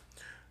that.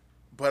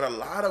 But a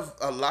lot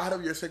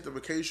of your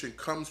sanctification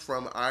comes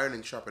from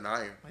iron sharpen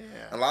iron.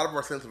 Yeah. A lot of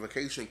our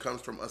sanctification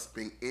comes from us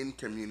being in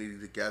community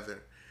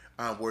together,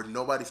 where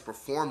nobody's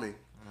performing.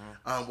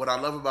 What I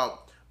love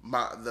about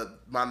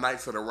my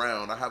nights at the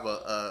round, I have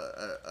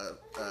a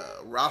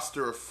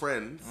roster of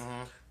friends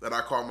that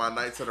I call my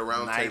nights at the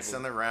round table. Nights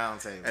on the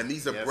round table. And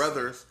these are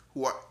brothers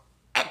who are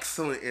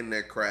excellent in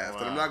their craft.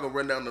 And I'm not going to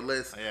run down the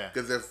list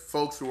because if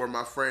folks who are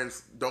my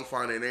friends don't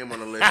find their name on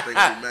the list, they're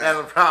going to be mad. That's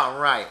a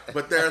problem, right?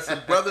 But there are some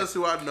brothers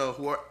who I know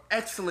who are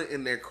excellent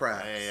in their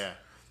craft. Yeah.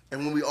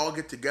 And when we all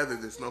get together,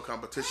 there's no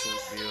competition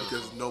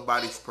because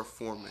nobody's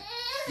performing.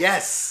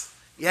 Yes.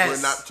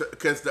 We're not,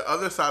 because the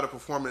other side of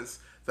performance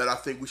that I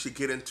think we should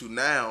get into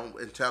now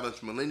and challenge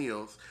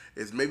millennials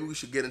is maybe we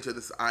should get into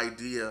this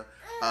idea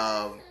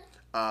of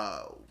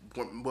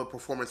what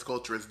performance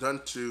culture has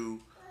done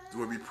to the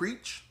way we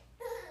preach,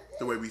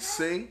 the way we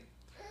sing,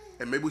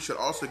 and maybe we should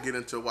also get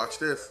into, watch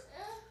this,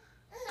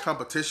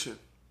 competition.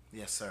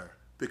 Yes, sir.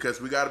 Because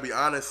we got to be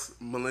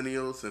honest,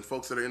 millennials and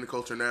folks that are in the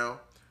culture now,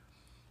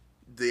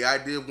 the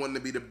idea of wanting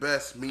to be the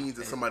best means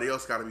that somebody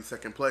else got to be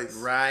second place.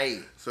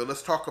 Right. So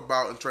let's talk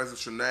about and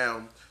transition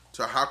now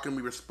to how can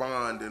we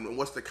respond and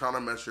what's the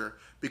countermeasure?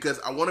 Because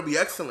I want to be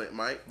excellent,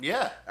 Mike.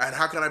 Yeah. And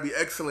how can I be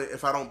excellent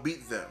if I don't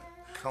beat them?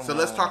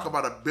 Let's talk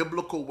about a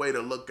biblical way to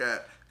look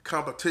at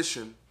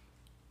competition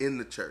in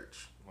the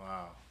church.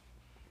 Wow.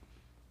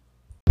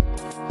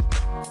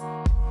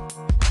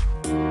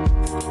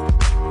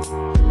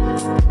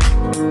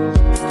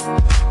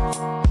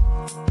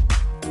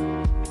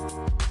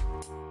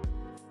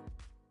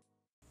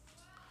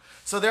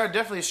 So there are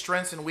definitely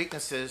strengths and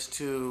weaknesses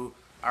to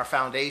our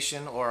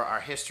foundation or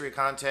our history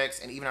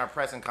context and even our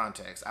present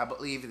context. I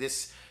believe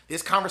this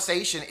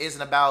conversation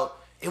isn't about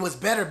it was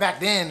better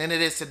back then than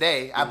it is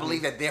today. I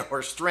believe that there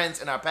were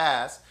strengths in our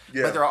past,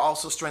 but there are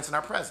also strengths in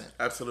our present.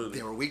 Absolutely.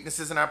 There were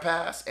weaknesses in our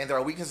past and there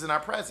are weaknesses in our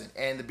present.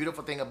 And the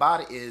beautiful thing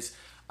about it is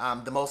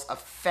the most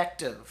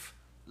effective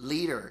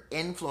leader,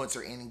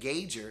 influencer,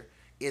 engager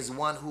is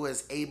one who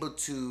is able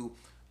to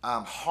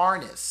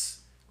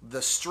harness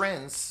the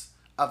strengths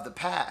of the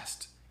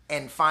past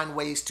and find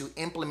ways to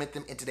implement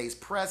them in today's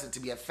present to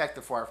be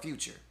effective for our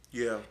future.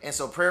 Yeah. And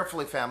so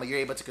prayerfully, family, you're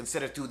able to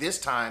consider through this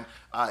time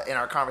in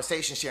our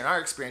conversation, sharing our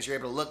experience, you're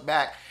able to look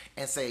back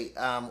and say,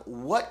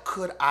 what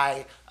could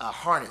I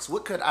harness?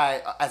 What could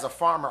I, as a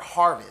farmer,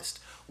 harvest?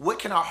 What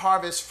can I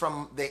harvest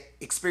from the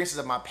experiences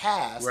of my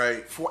past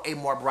for a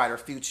more brighter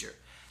future?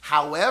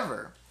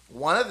 However,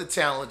 one of the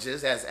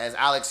challenges, as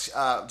Alex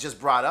just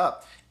brought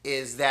up,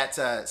 is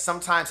that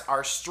sometimes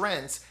our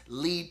strengths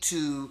lead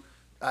to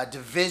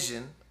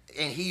division,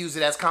 and he used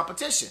it as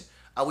competition.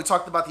 We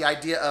talked about the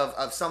idea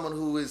of someone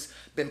who has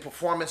been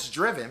performance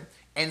driven,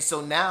 and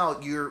so now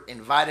you're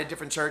invited to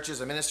different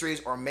churches or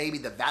ministries, or maybe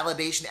the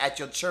validation at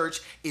your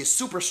church is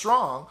super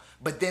strong,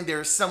 but then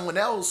there's someone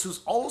else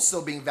who's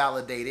also being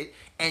validated,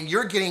 and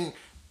you're getting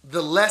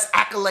the less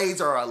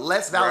accolades or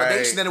less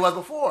validation than it was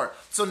before.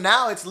 So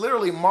now it's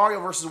literally Mario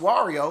versus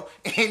Wario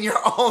in your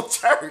own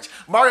church.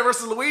 Mario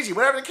versus Luigi,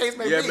 whatever the case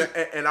may be. Man,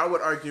 and I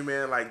would argue,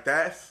 man, like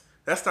that's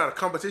not a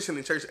competition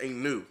in church ain't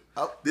new.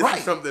 This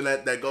is something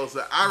that goes.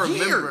 I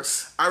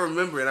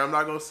remember, and I'm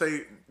not gonna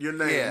say your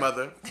name,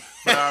 mother,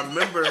 but I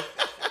remember,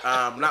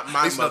 not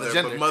my mother,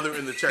 but mother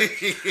in the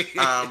church.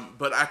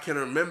 But I can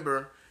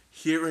remember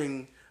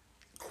hearing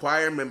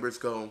choir members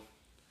go,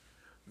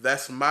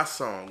 "That's my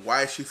song.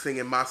 Why is she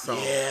singing my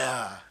song?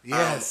 Yeah,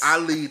 yes. I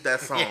lead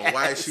that song. Yes.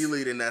 Why is she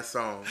leading that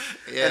song?"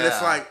 Yeah. And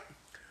it's like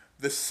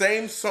the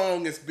same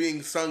song is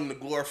being sung to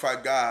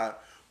glorify God.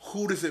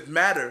 Who does it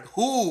matter?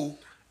 Who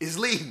is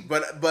leading?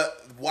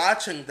 But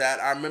watching that,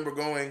 I remember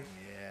going,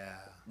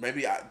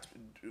 maybe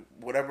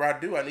whatever I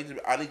do, I need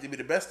to be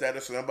the best at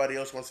it, so nobody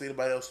else wants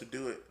anybody else to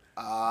do it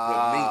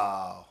but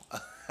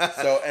me.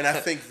 So, and I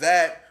think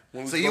that.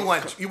 So you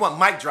want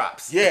mic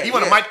drops? Yeah, you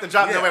want a mic to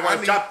drop. Yeah,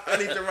 I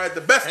need to write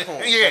the best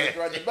poems. I need to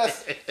write the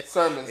best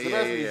sermons, the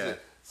best music.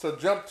 So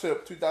jump to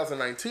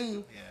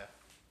 2019. Yeah,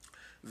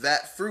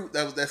 that fruit,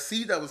 that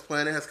seed that was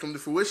planted has come to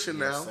fruition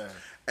now,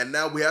 and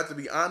now we have to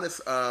be honest,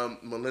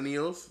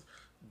 millennials.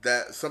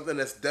 That something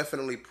that's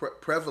definitely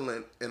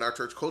prevalent in our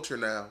church culture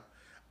now,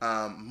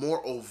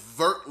 more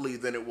overtly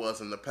than it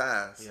was in the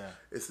past. Yeah,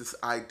 it's this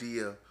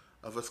idea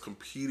of us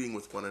competing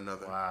with one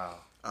another. Wow.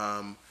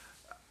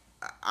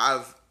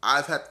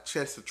 I've had the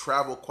chance to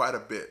travel quite a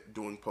bit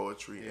doing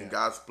poetry, and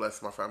God's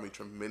blessed my family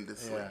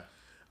tremendously. Yeah.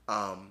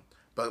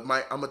 But I'm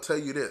gonna tell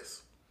you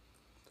this: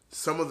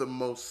 some of the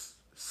most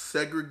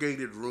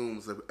segregated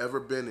rooms I've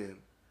ever been in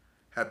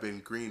have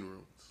been green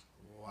rooms.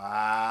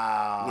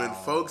 Wow. When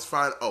folks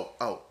find,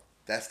 oh,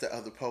 that's the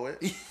other poet.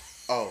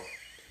 Oh,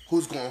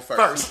 who's going first?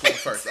 Who's going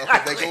first? Okay,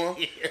 they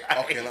going.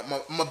 Okay,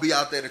 I'm gonna be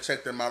out there to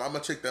check them out. I'm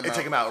gonna check them out.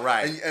 Check them out,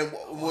 right? And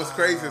what's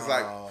crazy is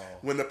like,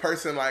 when the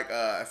person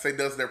say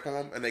does their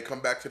poem and they come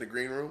back to the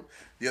green room,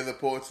 the other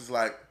poets is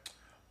like,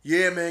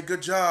 "Yeah, man,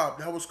 good job.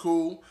 That was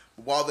cool."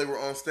 While they were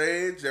on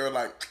stage, they were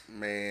like,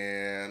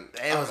 "Man,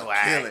 I'm gonna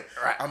kill it.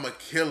 Right. I'm gonna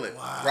kill it."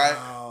 Wow. Right?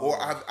 Or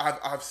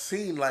I've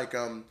seen like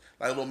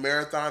like little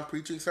marathon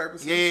preaching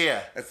services.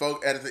 Yeah. And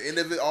folk, at the end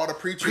of it, all the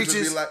preachers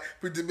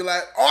would be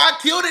like, "Oh, I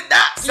killed it,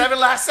 Doc." 7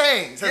 last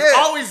sayings has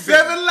always been.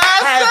 7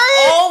 last has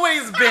sayings.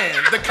 always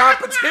been the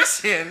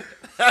competition.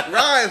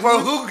 Right.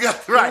 Who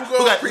got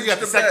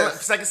the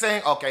best? second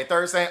saying? Okay.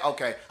 Third saying?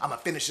 Okay. I'm going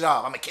to finish it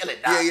off. I'm going to kill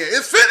it, Doc. Yeah.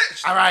 It's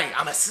finished. All right.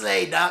 I'm a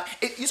slay, Doc.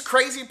 It's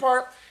crazy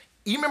part.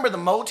 You remember the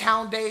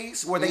Motown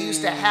days where they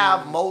used to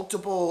have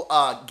multiple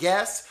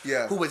guests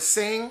who would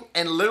sing,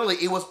 and literally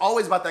it was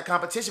always about that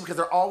competition because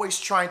they're always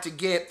trying to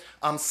get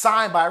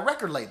signed by a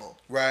record label.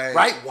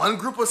 Right. One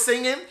group was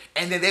singing,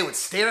 and then they would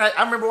stare at.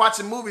 I remember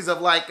watching movies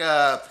of like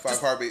 5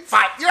 Heartbeats.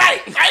 You're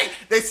right.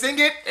 They sing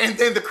it, and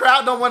then the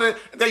crowd don't want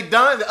to. They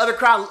done. The other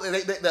crowd,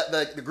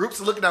 the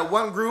groups are looking at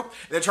one group.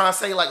 They're trying to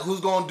say like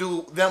who's gonna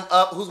do them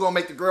up, who's gonna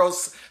make the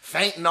girls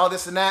faint and all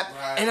this and that.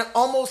 Right. And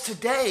almost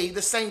today,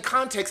 the same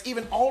context,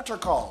 even altar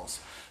calls.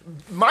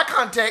 My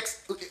context,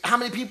 how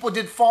many people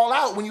did fall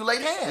out when you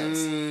laid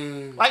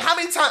hands? Like how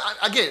many times?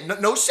 Again,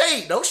 no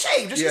shade.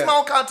 Just use my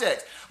own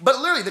context. But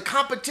literally, the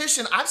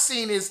competition I've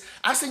seen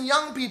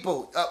young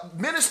people,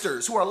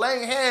 ministers who are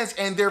laying hands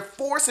and they're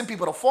forcing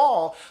people to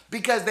fall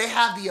because they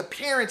have the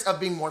appearance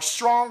of being more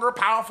stronger,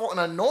 powerful, and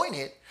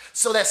anointed,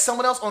 so that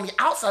someone else on the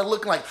outside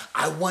looking like,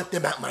 I want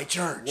them at my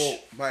church. Whoa,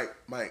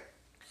 Mike,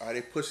 are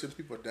they pushing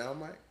people down,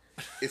 Mike?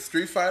 It's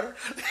Street Fighter.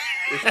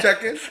 It's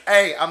Tekken.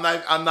 Hey, I'm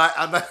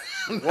not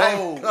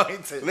Whoa!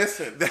 going to.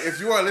 Listen, if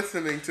you are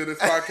listening to this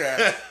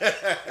podcast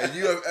and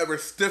you have ever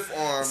stiff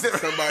armed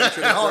somebody to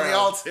the ground, on the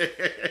altar,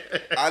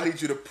 I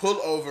need you to pull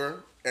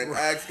over and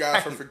ask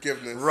God for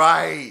forgiveness.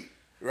 Right.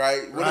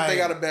 What if they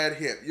got a bad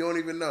hip? You don't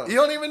even know. You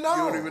don't even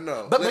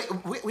know.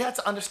 But we have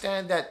to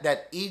understand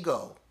that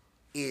ego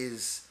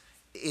is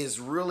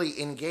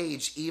really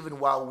engaged even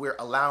while we're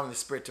allowing the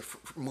Spirit to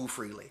move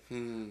freely.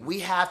 We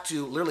have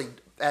to literally,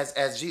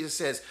 as Jesus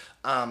says,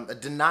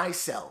 deny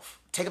self.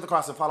 Take up the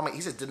cross and follow me. He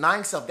says,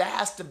 denying self, that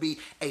has to be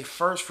a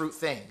first fruit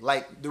thing.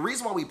 Like, the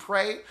reason why we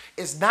pray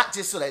is not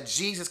just so that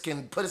Jesus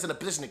can put us in a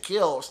position to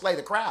kill or slay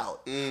the crowd,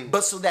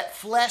 but so that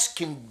flesh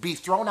can be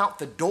thrown out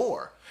the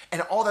door.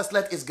 And all that's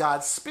left is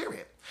God's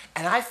Spirit.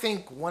 And I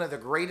think one of the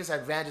greatest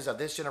advantages of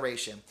this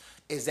generation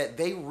is that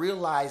they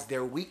realize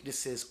their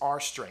weaknesses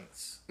are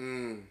strengths.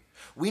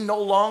 We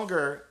no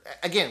longer,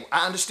 again,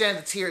 I understand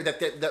the tier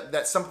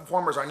that some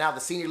performers are now the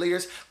senior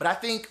leaders, but I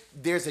think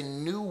there's a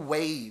new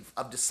wave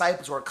of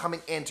disciples who are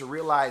coming in to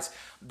realize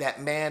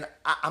that, man,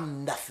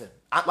 I'm nothing.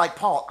 Like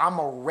Paul, I'm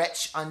a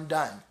wretch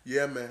undone.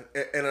 Yeah, man.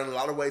 And in a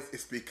lot of ways,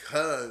 it's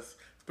because,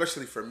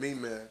 especially for me,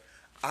 man,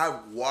 I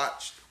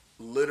watched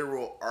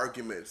literal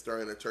arguments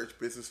during a church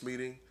business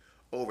meeting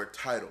over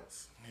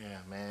titles. Yeah,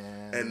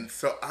 man. And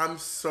so I'm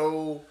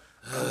so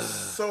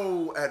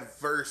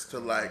adverse to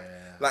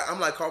I'm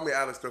like, call me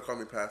Alex, don't call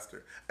me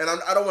pastor. And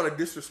I don't want to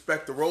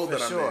disrespect the role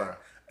that I'm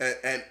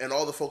in and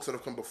all the folks that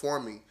have come before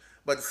me.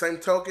 But the same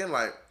token,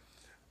 like,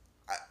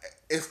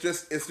 it's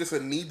just a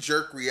knee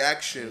jerk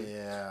reaction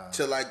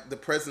to like the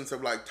presence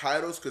of like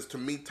titles, because to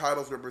me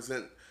titles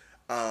represent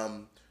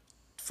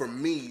for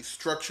me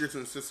structures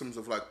and systems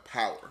of like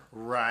power.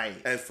 Right.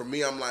 And for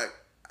me, I'm like,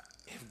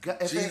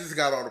 Jesus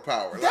got all the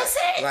power. That's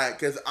it. Like,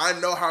 because I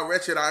know how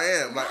wretched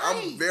I am. Like,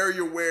 I'm very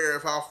aware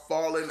of how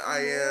fallen I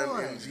am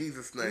in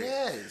Jesus' name.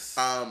 Yes.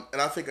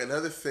 And I think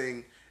another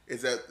thing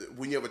is that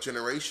when you have a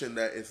generation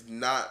that is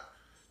not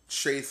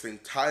chasing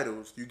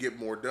titles, you get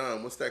more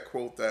done. What's that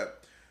quote that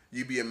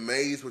you be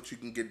amazed what you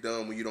can get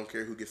done when you don't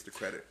care who gets the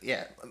credit?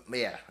 Yeah,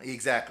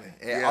 exactly.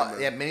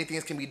 Many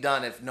things can be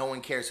done if no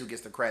one cares who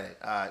gets the credit.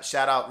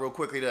 Shout out real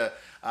quickly to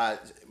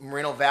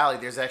Moreno Valley.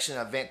 There's actually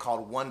an event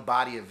called One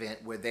Body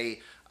Event where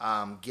they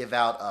give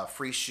out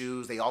free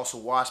shoes. They also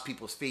wash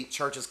people's feet.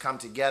 Churches come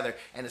together,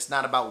 and it's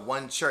not about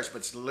one church, but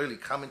it's literally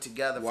coming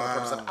together for the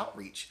purpose of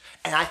outreach.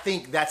 And I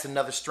think that's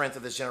another strength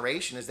of this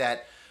generation, is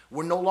that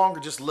we're no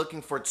longer just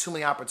looking for too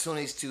many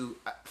opportunities to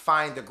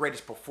find the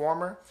greatest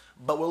performer,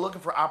 but we're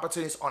looking for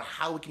opportunities on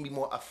how we can be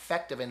more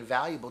effective and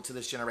valuable to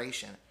this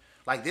generation.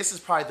 Like, this is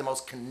probably the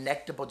most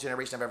connectable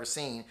generation I've ever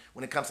seen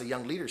when it comes to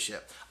young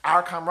leadership.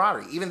 Our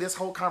camaraderie, even this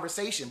whole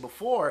conversation,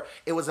 before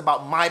it was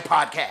about my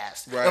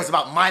podcast. Right. It was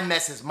about my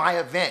message, my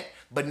event.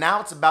 But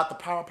now it's about the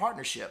power of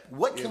partnership.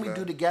 What can we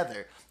do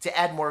together to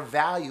add more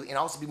value and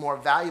also be more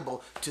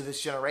valuable to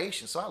this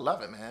generation? So I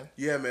love it, man.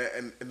 Yeah,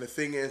 man. And the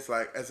thing is,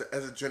 like, as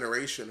a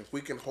generation, if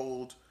we can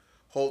hold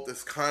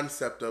this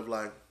concept of,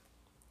 like,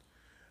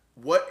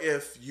 what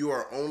if you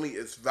are only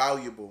as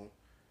valuable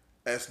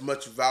as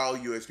much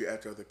value as you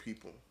add to other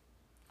people?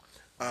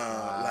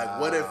 Like,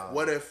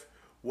 what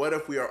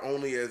if we are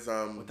only as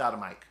without a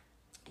mic,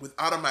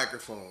 without a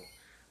microphone?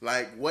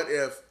 Like, what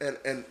if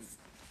and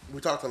we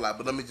talked a lot,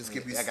 but let me just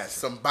give you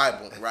some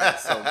Bible, right?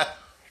 So,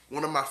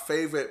 one of my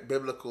favorite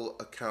biblical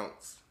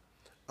accounts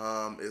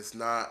is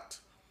not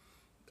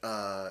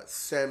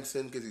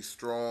Samson because he's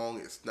strong.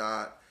 It's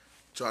not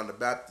John the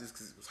Baptist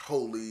because he was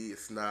holy.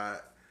 It's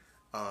not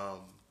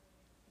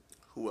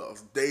who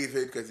else?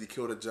 David because he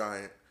killed a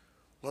giant.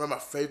 One of my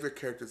favorite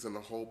characters in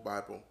the whole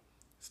Bible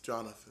is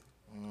Jonathan.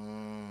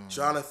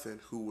 Jonathan,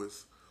 who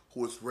was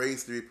who was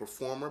raised to be a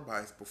performer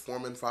by his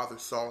performing father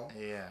Saul.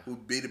 Yeah.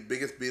 Who'd be the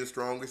biggest, be the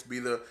strongest, be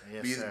the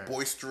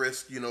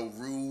boisterous,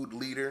 rude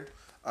leader.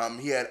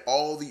 He had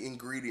all the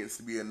ingredients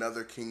to be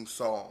another King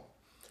Saul.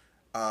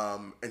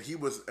 And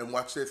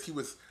watch this,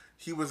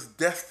 he was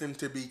destined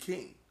to be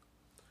king.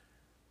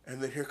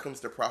 And then here comes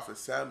the prophet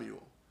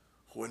Samuel,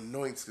 who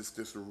anoints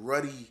this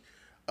ruddy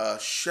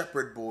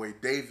shepherd boy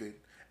David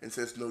and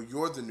says, "No,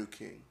 you're the new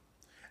king."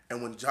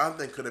 And when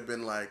Jonathan could have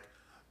been like,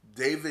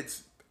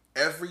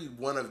 every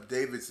one of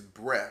David's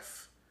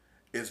breath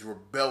is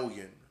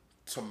rebellion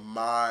to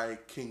my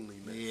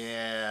kingliness.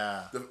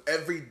 Yeah.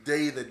 Every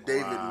day that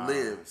David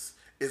lives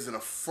is an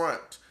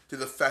affront to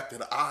the fact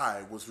that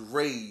I was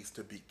raised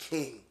to be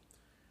king.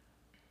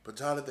 But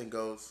Jonathan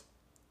goes,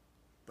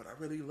 "But I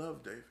really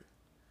love David."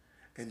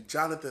 And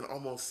Jonathan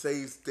almost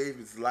saves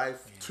David's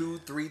life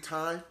 2-3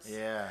 times.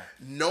 Yeah.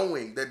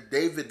 Knowing that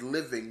David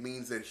living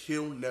means that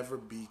he'll never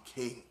be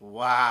king.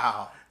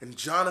 Wow. And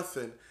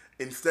Jonathan,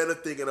 instead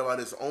of thinking about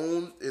his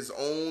own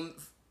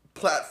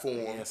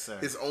platform,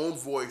 his own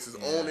voice, his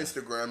own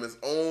Instagram, his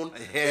own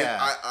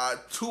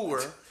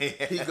tour,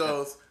 he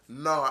goes,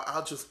 "No,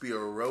 I'll just be a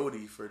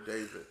roadie for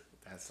David.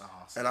 That's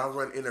awesome. And I'll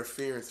run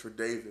interference for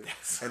David."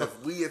 And if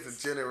we as a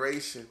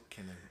generation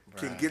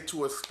can get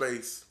to a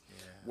space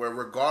where,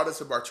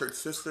 regardless of our church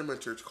system and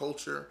church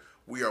culture,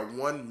 we are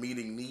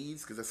meeting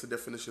needs, because that's the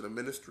definition of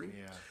ministry.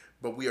 Yeah.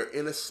 But we are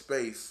in a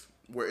space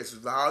where it's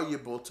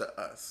valuable to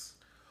us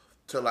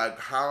to like,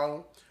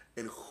 how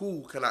and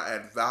who can I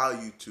add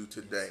value to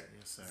today?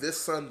 Yes,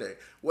 this Sunday.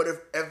 What if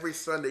every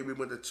Sunday we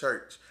went to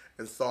church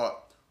and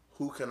thought,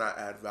 who can I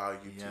add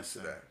value to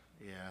today?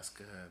 Yeah, that's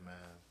good, man.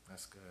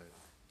 That's good.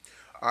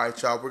 All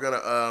right, y'all. We're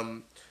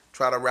gonna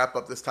try to wrap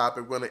up this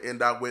topic. We're gonna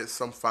end out with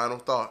some final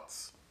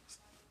thoughts.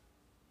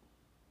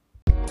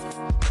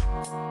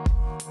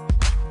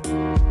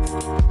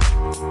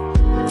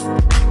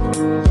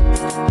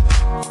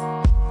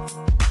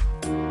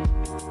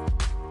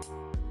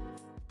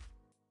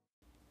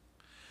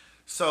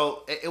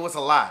 So it was a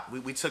lot.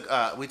 We took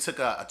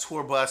a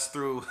tour bus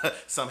through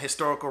some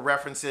historical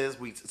references.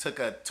 We took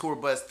a tour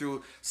bus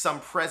through some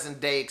present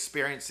day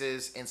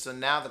experiences. And so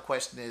now the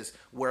question is,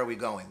 where are we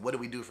going? What do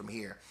we do from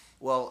here?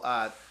 Well,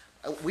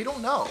 we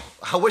don't know.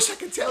 I wish I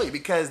could tell you,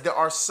 because there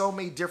are so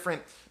many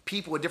different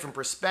people with different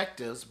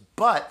perspectives.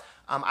 But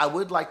I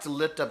would like to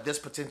lift up this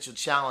potential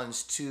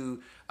challenge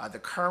to the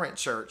current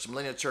church,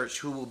 Millennial Church,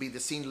 who will be the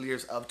senior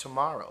leaders of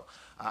tomorrow.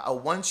 I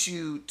want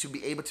you to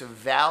be able to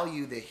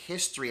value the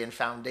history and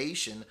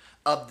foundation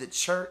of the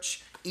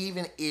church,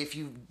 even if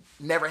you've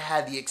never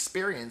had the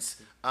experience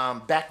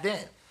back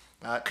then.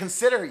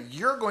 Consider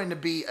you're going to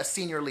be a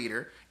senior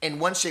leader in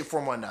one shape,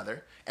 form, or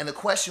another. And the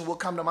question will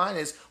come to mind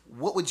is,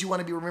 what would you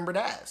want to be remembered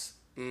as?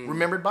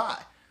 Remembered by?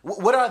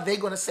 What are they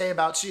going to say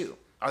about you?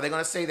 Are they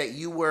going to say that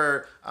you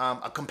were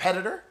a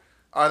competitor?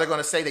 Are they going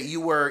to say that you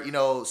were,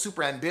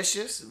 super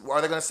ambitious? Or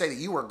are they going to say that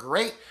you were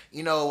great,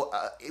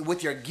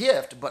 with your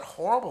gift, but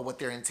horrible with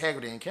their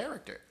integrity and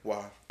character?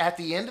 Wow. At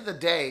the end of the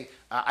day,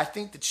 I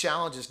think the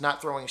challenge is not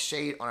throwing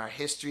shade on our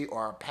history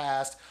or our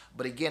past,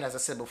 but again, as I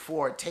said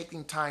before,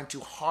 taking time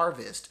to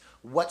harvest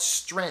what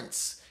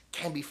strengths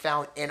can be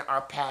found in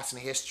our past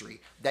and history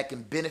that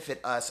can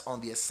benefit us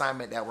on the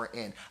assignment that we're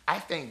in. I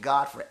thank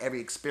God for every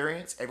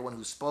experience, everyone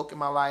who spoke in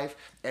my life,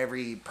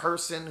 every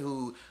person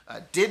who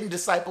didn't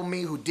disciple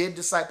me, who did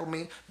disciple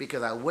me,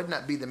 because I would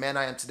not be the man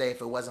I am today if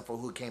it wasn't for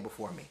who came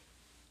before me.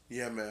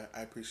 Yeah, man,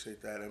 I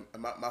appreciate that.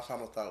 And my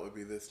final thought would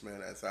be this,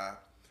 man, as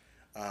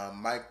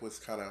Mike was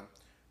kind of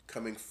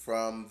coming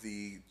from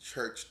the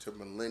church to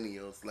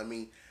millennials, let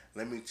me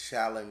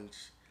challenge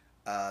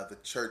the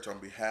church on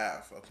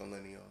behalf of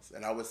millennials.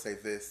 And I would say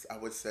this,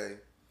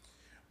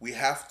 we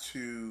have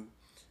to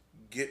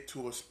get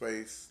to a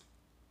space,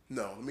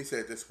 let me say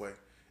it this way.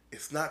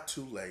 It's not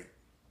too late.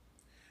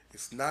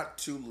 It's not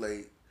too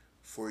late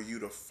for you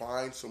to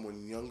find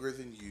someone younger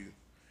than you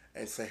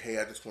and say, "Hey,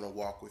 I just want to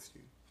walk with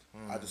you.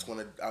 I just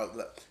want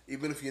to,"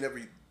 even if you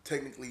never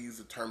technically use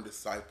the term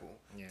disciple,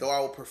 though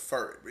I would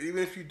prefer it, but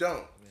even if you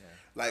don't,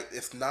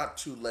 it's not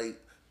too late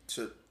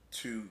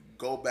to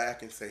go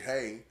back and say,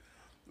 "Hey,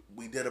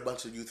 we did a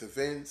bunch of youth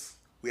events.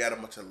 We had a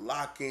bunch of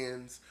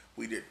lock-ins.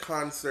 We did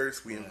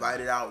concerts. We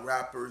invited out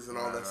rappers and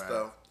all that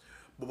stuff.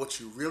 But what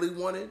you really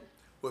wanted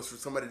was for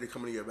somebody to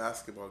come to your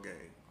basketball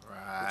game.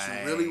 Right. What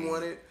you really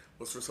wanted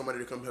was for somebody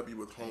to come help you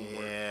with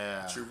homework.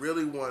 Yeah. What you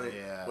really wanted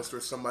was for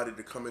somebody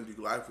to come and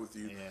do life with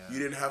you. Yeah. You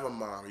didn't have a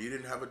mom. You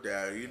didn't have a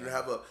dad. You didn't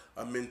have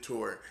a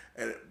mentor.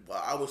 And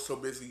I was so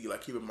busy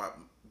keeping my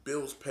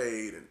bills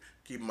paid and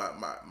keeping my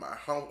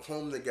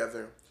home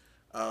together.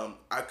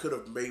 I could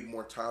have made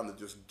more time to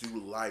just do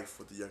life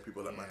with the young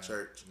people at my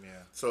church. Yeah.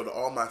 So to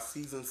all my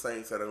seasoned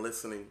saints that are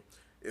listening,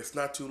 it's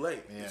not too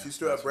late. Yeah, if you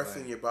still have breath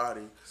in your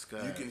body,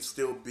 you can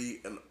still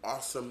be an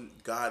awesome,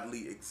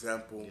 godly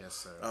example. Yes,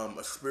 sir.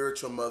 A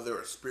spiritual mother,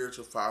 a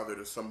spiritual father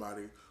to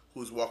somebody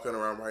who's walking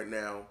around right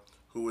now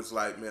who is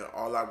like, "Man,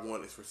 all I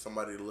want is for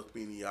somebody to look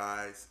me in the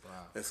eyes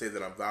and say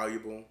that I'm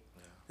valuable,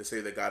 to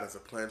say that God has a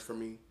plan for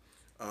me,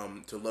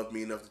 to love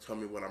me enough to tell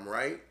me when I'm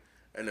right,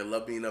 and they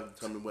love me enough to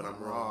tell me when I'm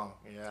wrong.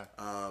 Yeah.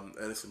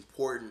 And it's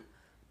important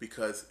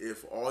because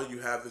if all you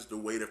have is the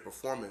weight of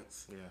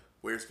performance, Yeah.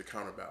 where's the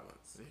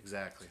counterbalance?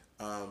 Exactly.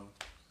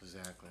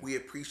 Exactly. We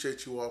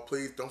appreciate you all.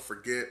 Please don't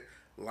forget,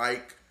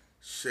 like,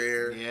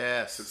 share,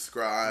 Yes.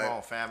 subscribe. Come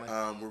on,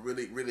 family. We're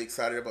really, really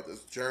excited about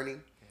this journey.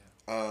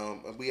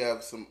 And we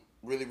have some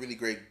really, really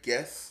great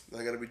guests that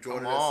are going to be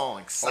joining Come us.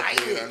 on, excited.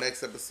 Hopefully in our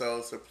next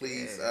episode. So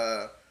please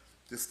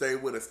just stay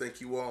with us.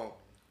 Thank you all.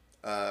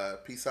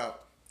 Peace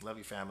out. Love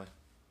you, family.